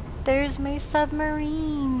 there's my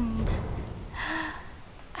submarine!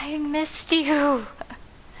 I missed you!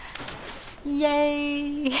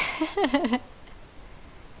 Yay!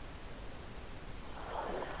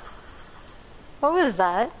 What was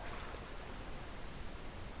that?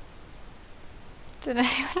 Did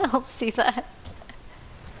anyone else see that?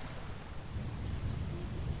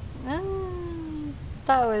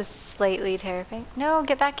 That was slightly terrifying. No,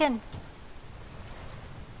 get back in.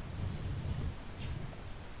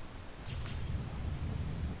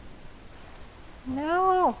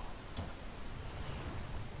 No.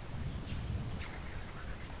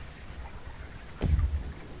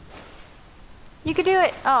 You could do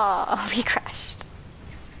it. Oh, he crashed.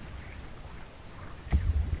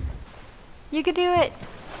 You could do it.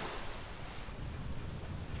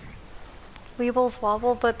 Weebles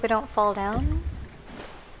wobble, but they don't fall down.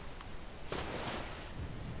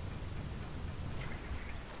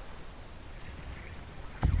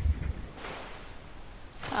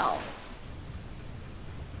 Oh.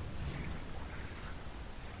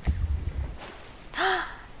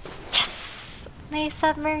 Yes! My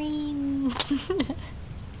submarine!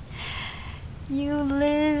 You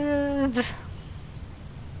live!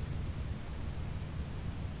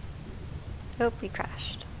 Oh, we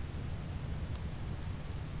crashed.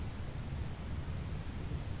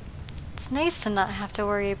 It's nice to not have to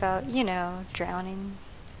worry about, you know, drowning.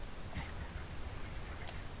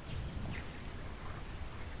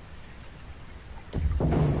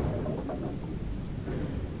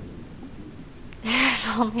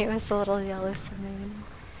 If only it was a little yellow submarine.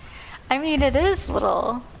 I mean, it is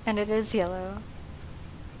little, and it is yellow.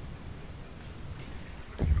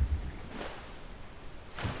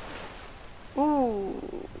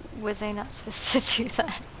 Ooh, was I not supposed to do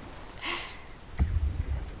that?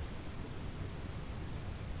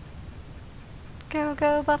 Go,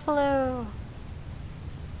 go, buffalo!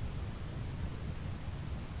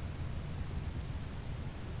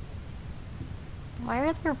 Why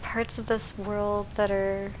are there parts of this world that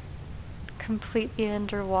are completely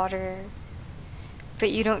underwater,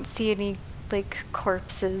 but you don't see any, like,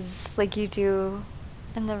 corpses like you do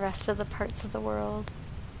in the rest of the parts of the world?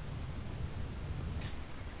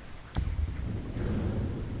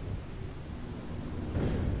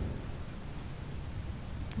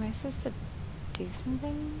 Am I supposed to do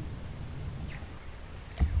something?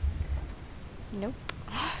 Nope.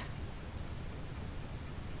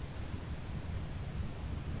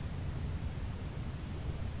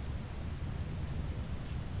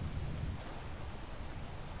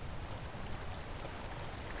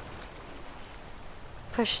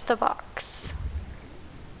 Push the box.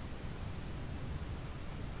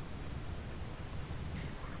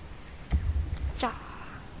 Yeah.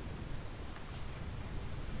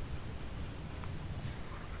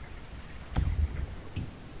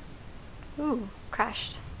 Ooh,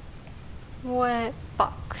 crashed. What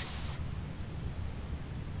box?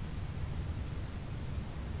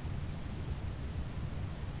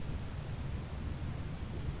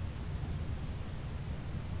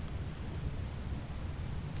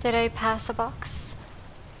 Did I pass a box?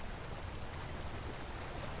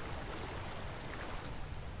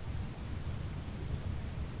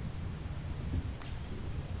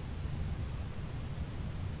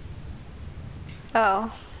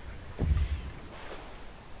 Oh.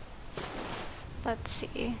 Let's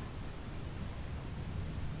see.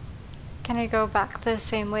 Can I go back the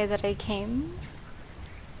same way that I came?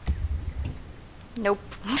 Nope.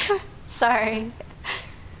 Sorry.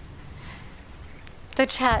 The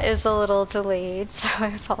chat is a little delayed, so I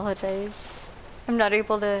apologize. I'm not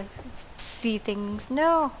able to see things.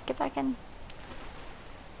 No, get back in.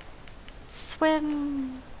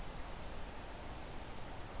 Swim.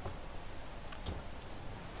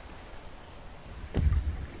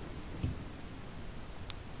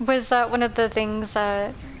 Was that one of the things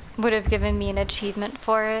that would have given me an achievement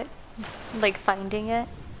for it? Like finding it?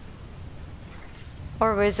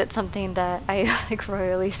 Or was it something that I like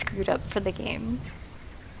royally screwed up for the game?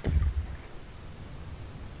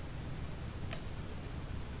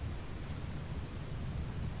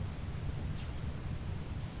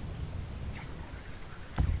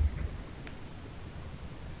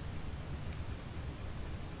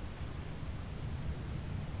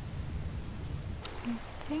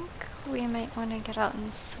 I think we might want to get out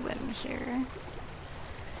and swim here.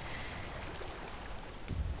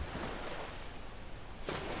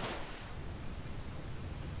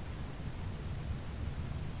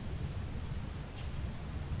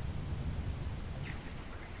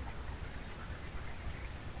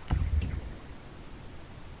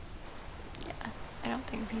 Yeah, I don't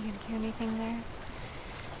think we can do anything there.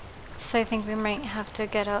 So I think we might have to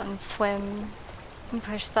get out and swim and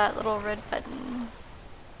push that little red button.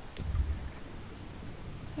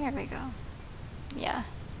 There we go. Yeah.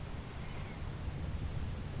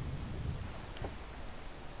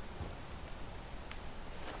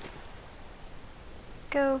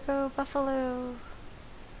 Go, go, buffalo.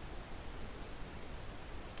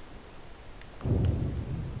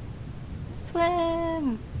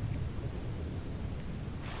 Swim!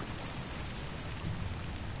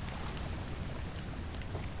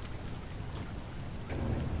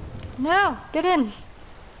 No, get in.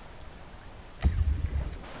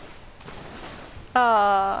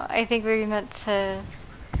 I think we meant to...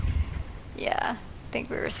 Yeah, I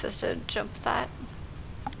think we were supposed to jump that.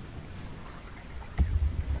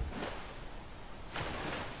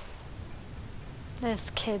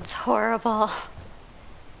 This kid's horrible.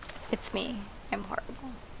 It's me. I'm horrible.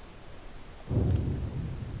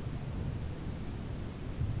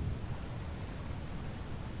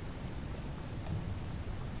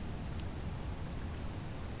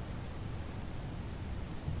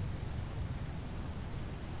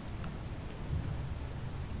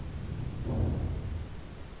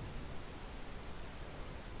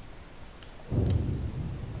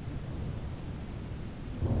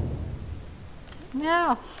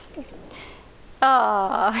 No.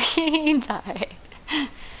 Oh, he died.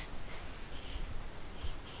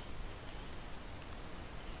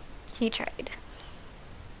 He tried.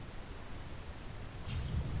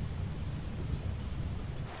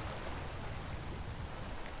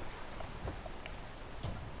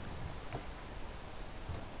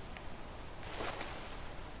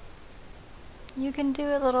 You can do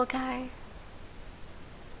it, little guy.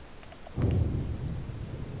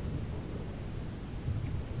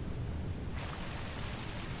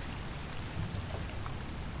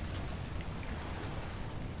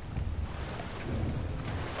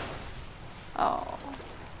 Oh.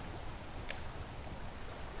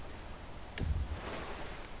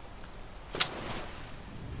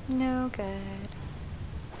 No good.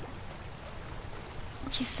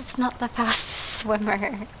 He's just not the fast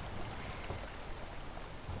swimmer.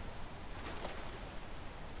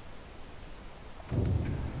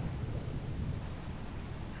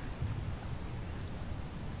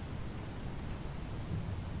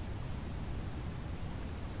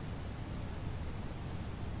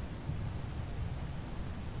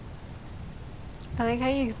 I like how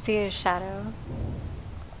you can see his shadow.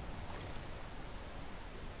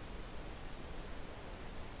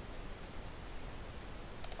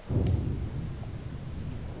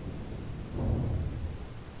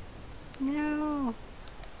 No.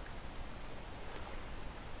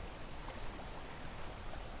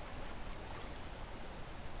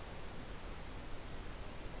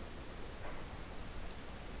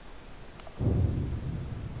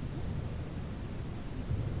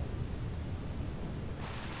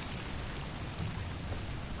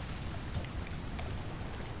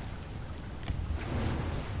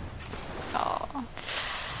 Oh.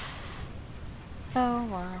 Oh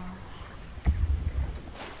wow.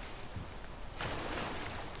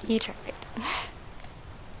 You tried.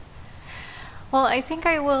 Well, I think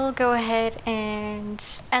I will go ahead and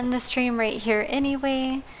end the stream right here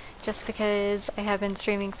anyway, just because I have been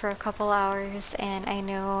streaming for a couple hours and I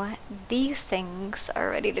know these things are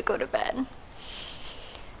ready to go to bed.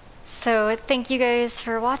 So, thank you guys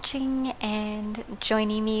for watching and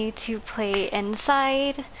joining me to play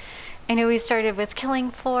inside. I know we started with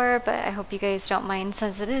Killing Floor, but I hope you guys don't mind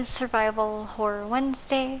since it is Survival Horror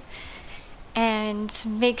Wednesday. And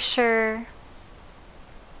make sure.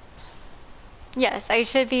 Yes, I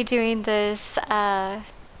should be doing this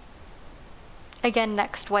again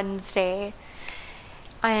next Wednesday.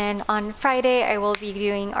 And on Friday, I will be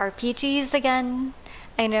doing RPGs again.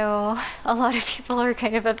 I know a lot of people are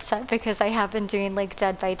kind of upset because I have been doing like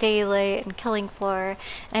Dead by Daylight and Killing Floor,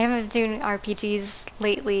 and I haven't been doing RPGs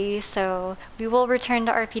lately, so we will return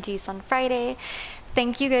to RPGs on Friday.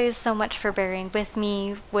 Thank you guys so much for bearing with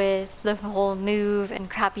me with the whole move and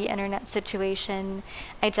crappy internet situation.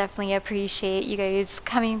 I definitely appreciate you guys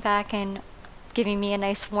coming back and giving me a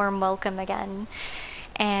nice warm welcome again.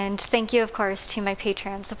 And thank you, of course, to my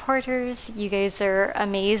Patreon supporters. You guys are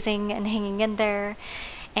amazing and hanging in there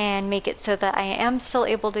and make it so that I am still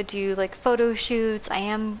able to do like photo shoots. I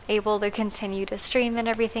am able to continue to stream and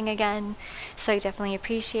everything again. So I definitely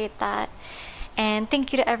appreciate that. And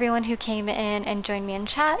thank you to everyone who came in and joined me in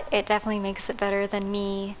chat. It definitely makes it better than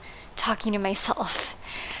me talking to myself.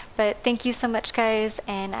 But thank you so much, guys,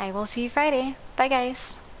 and I will see you Friday. Bye,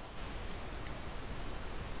 guys.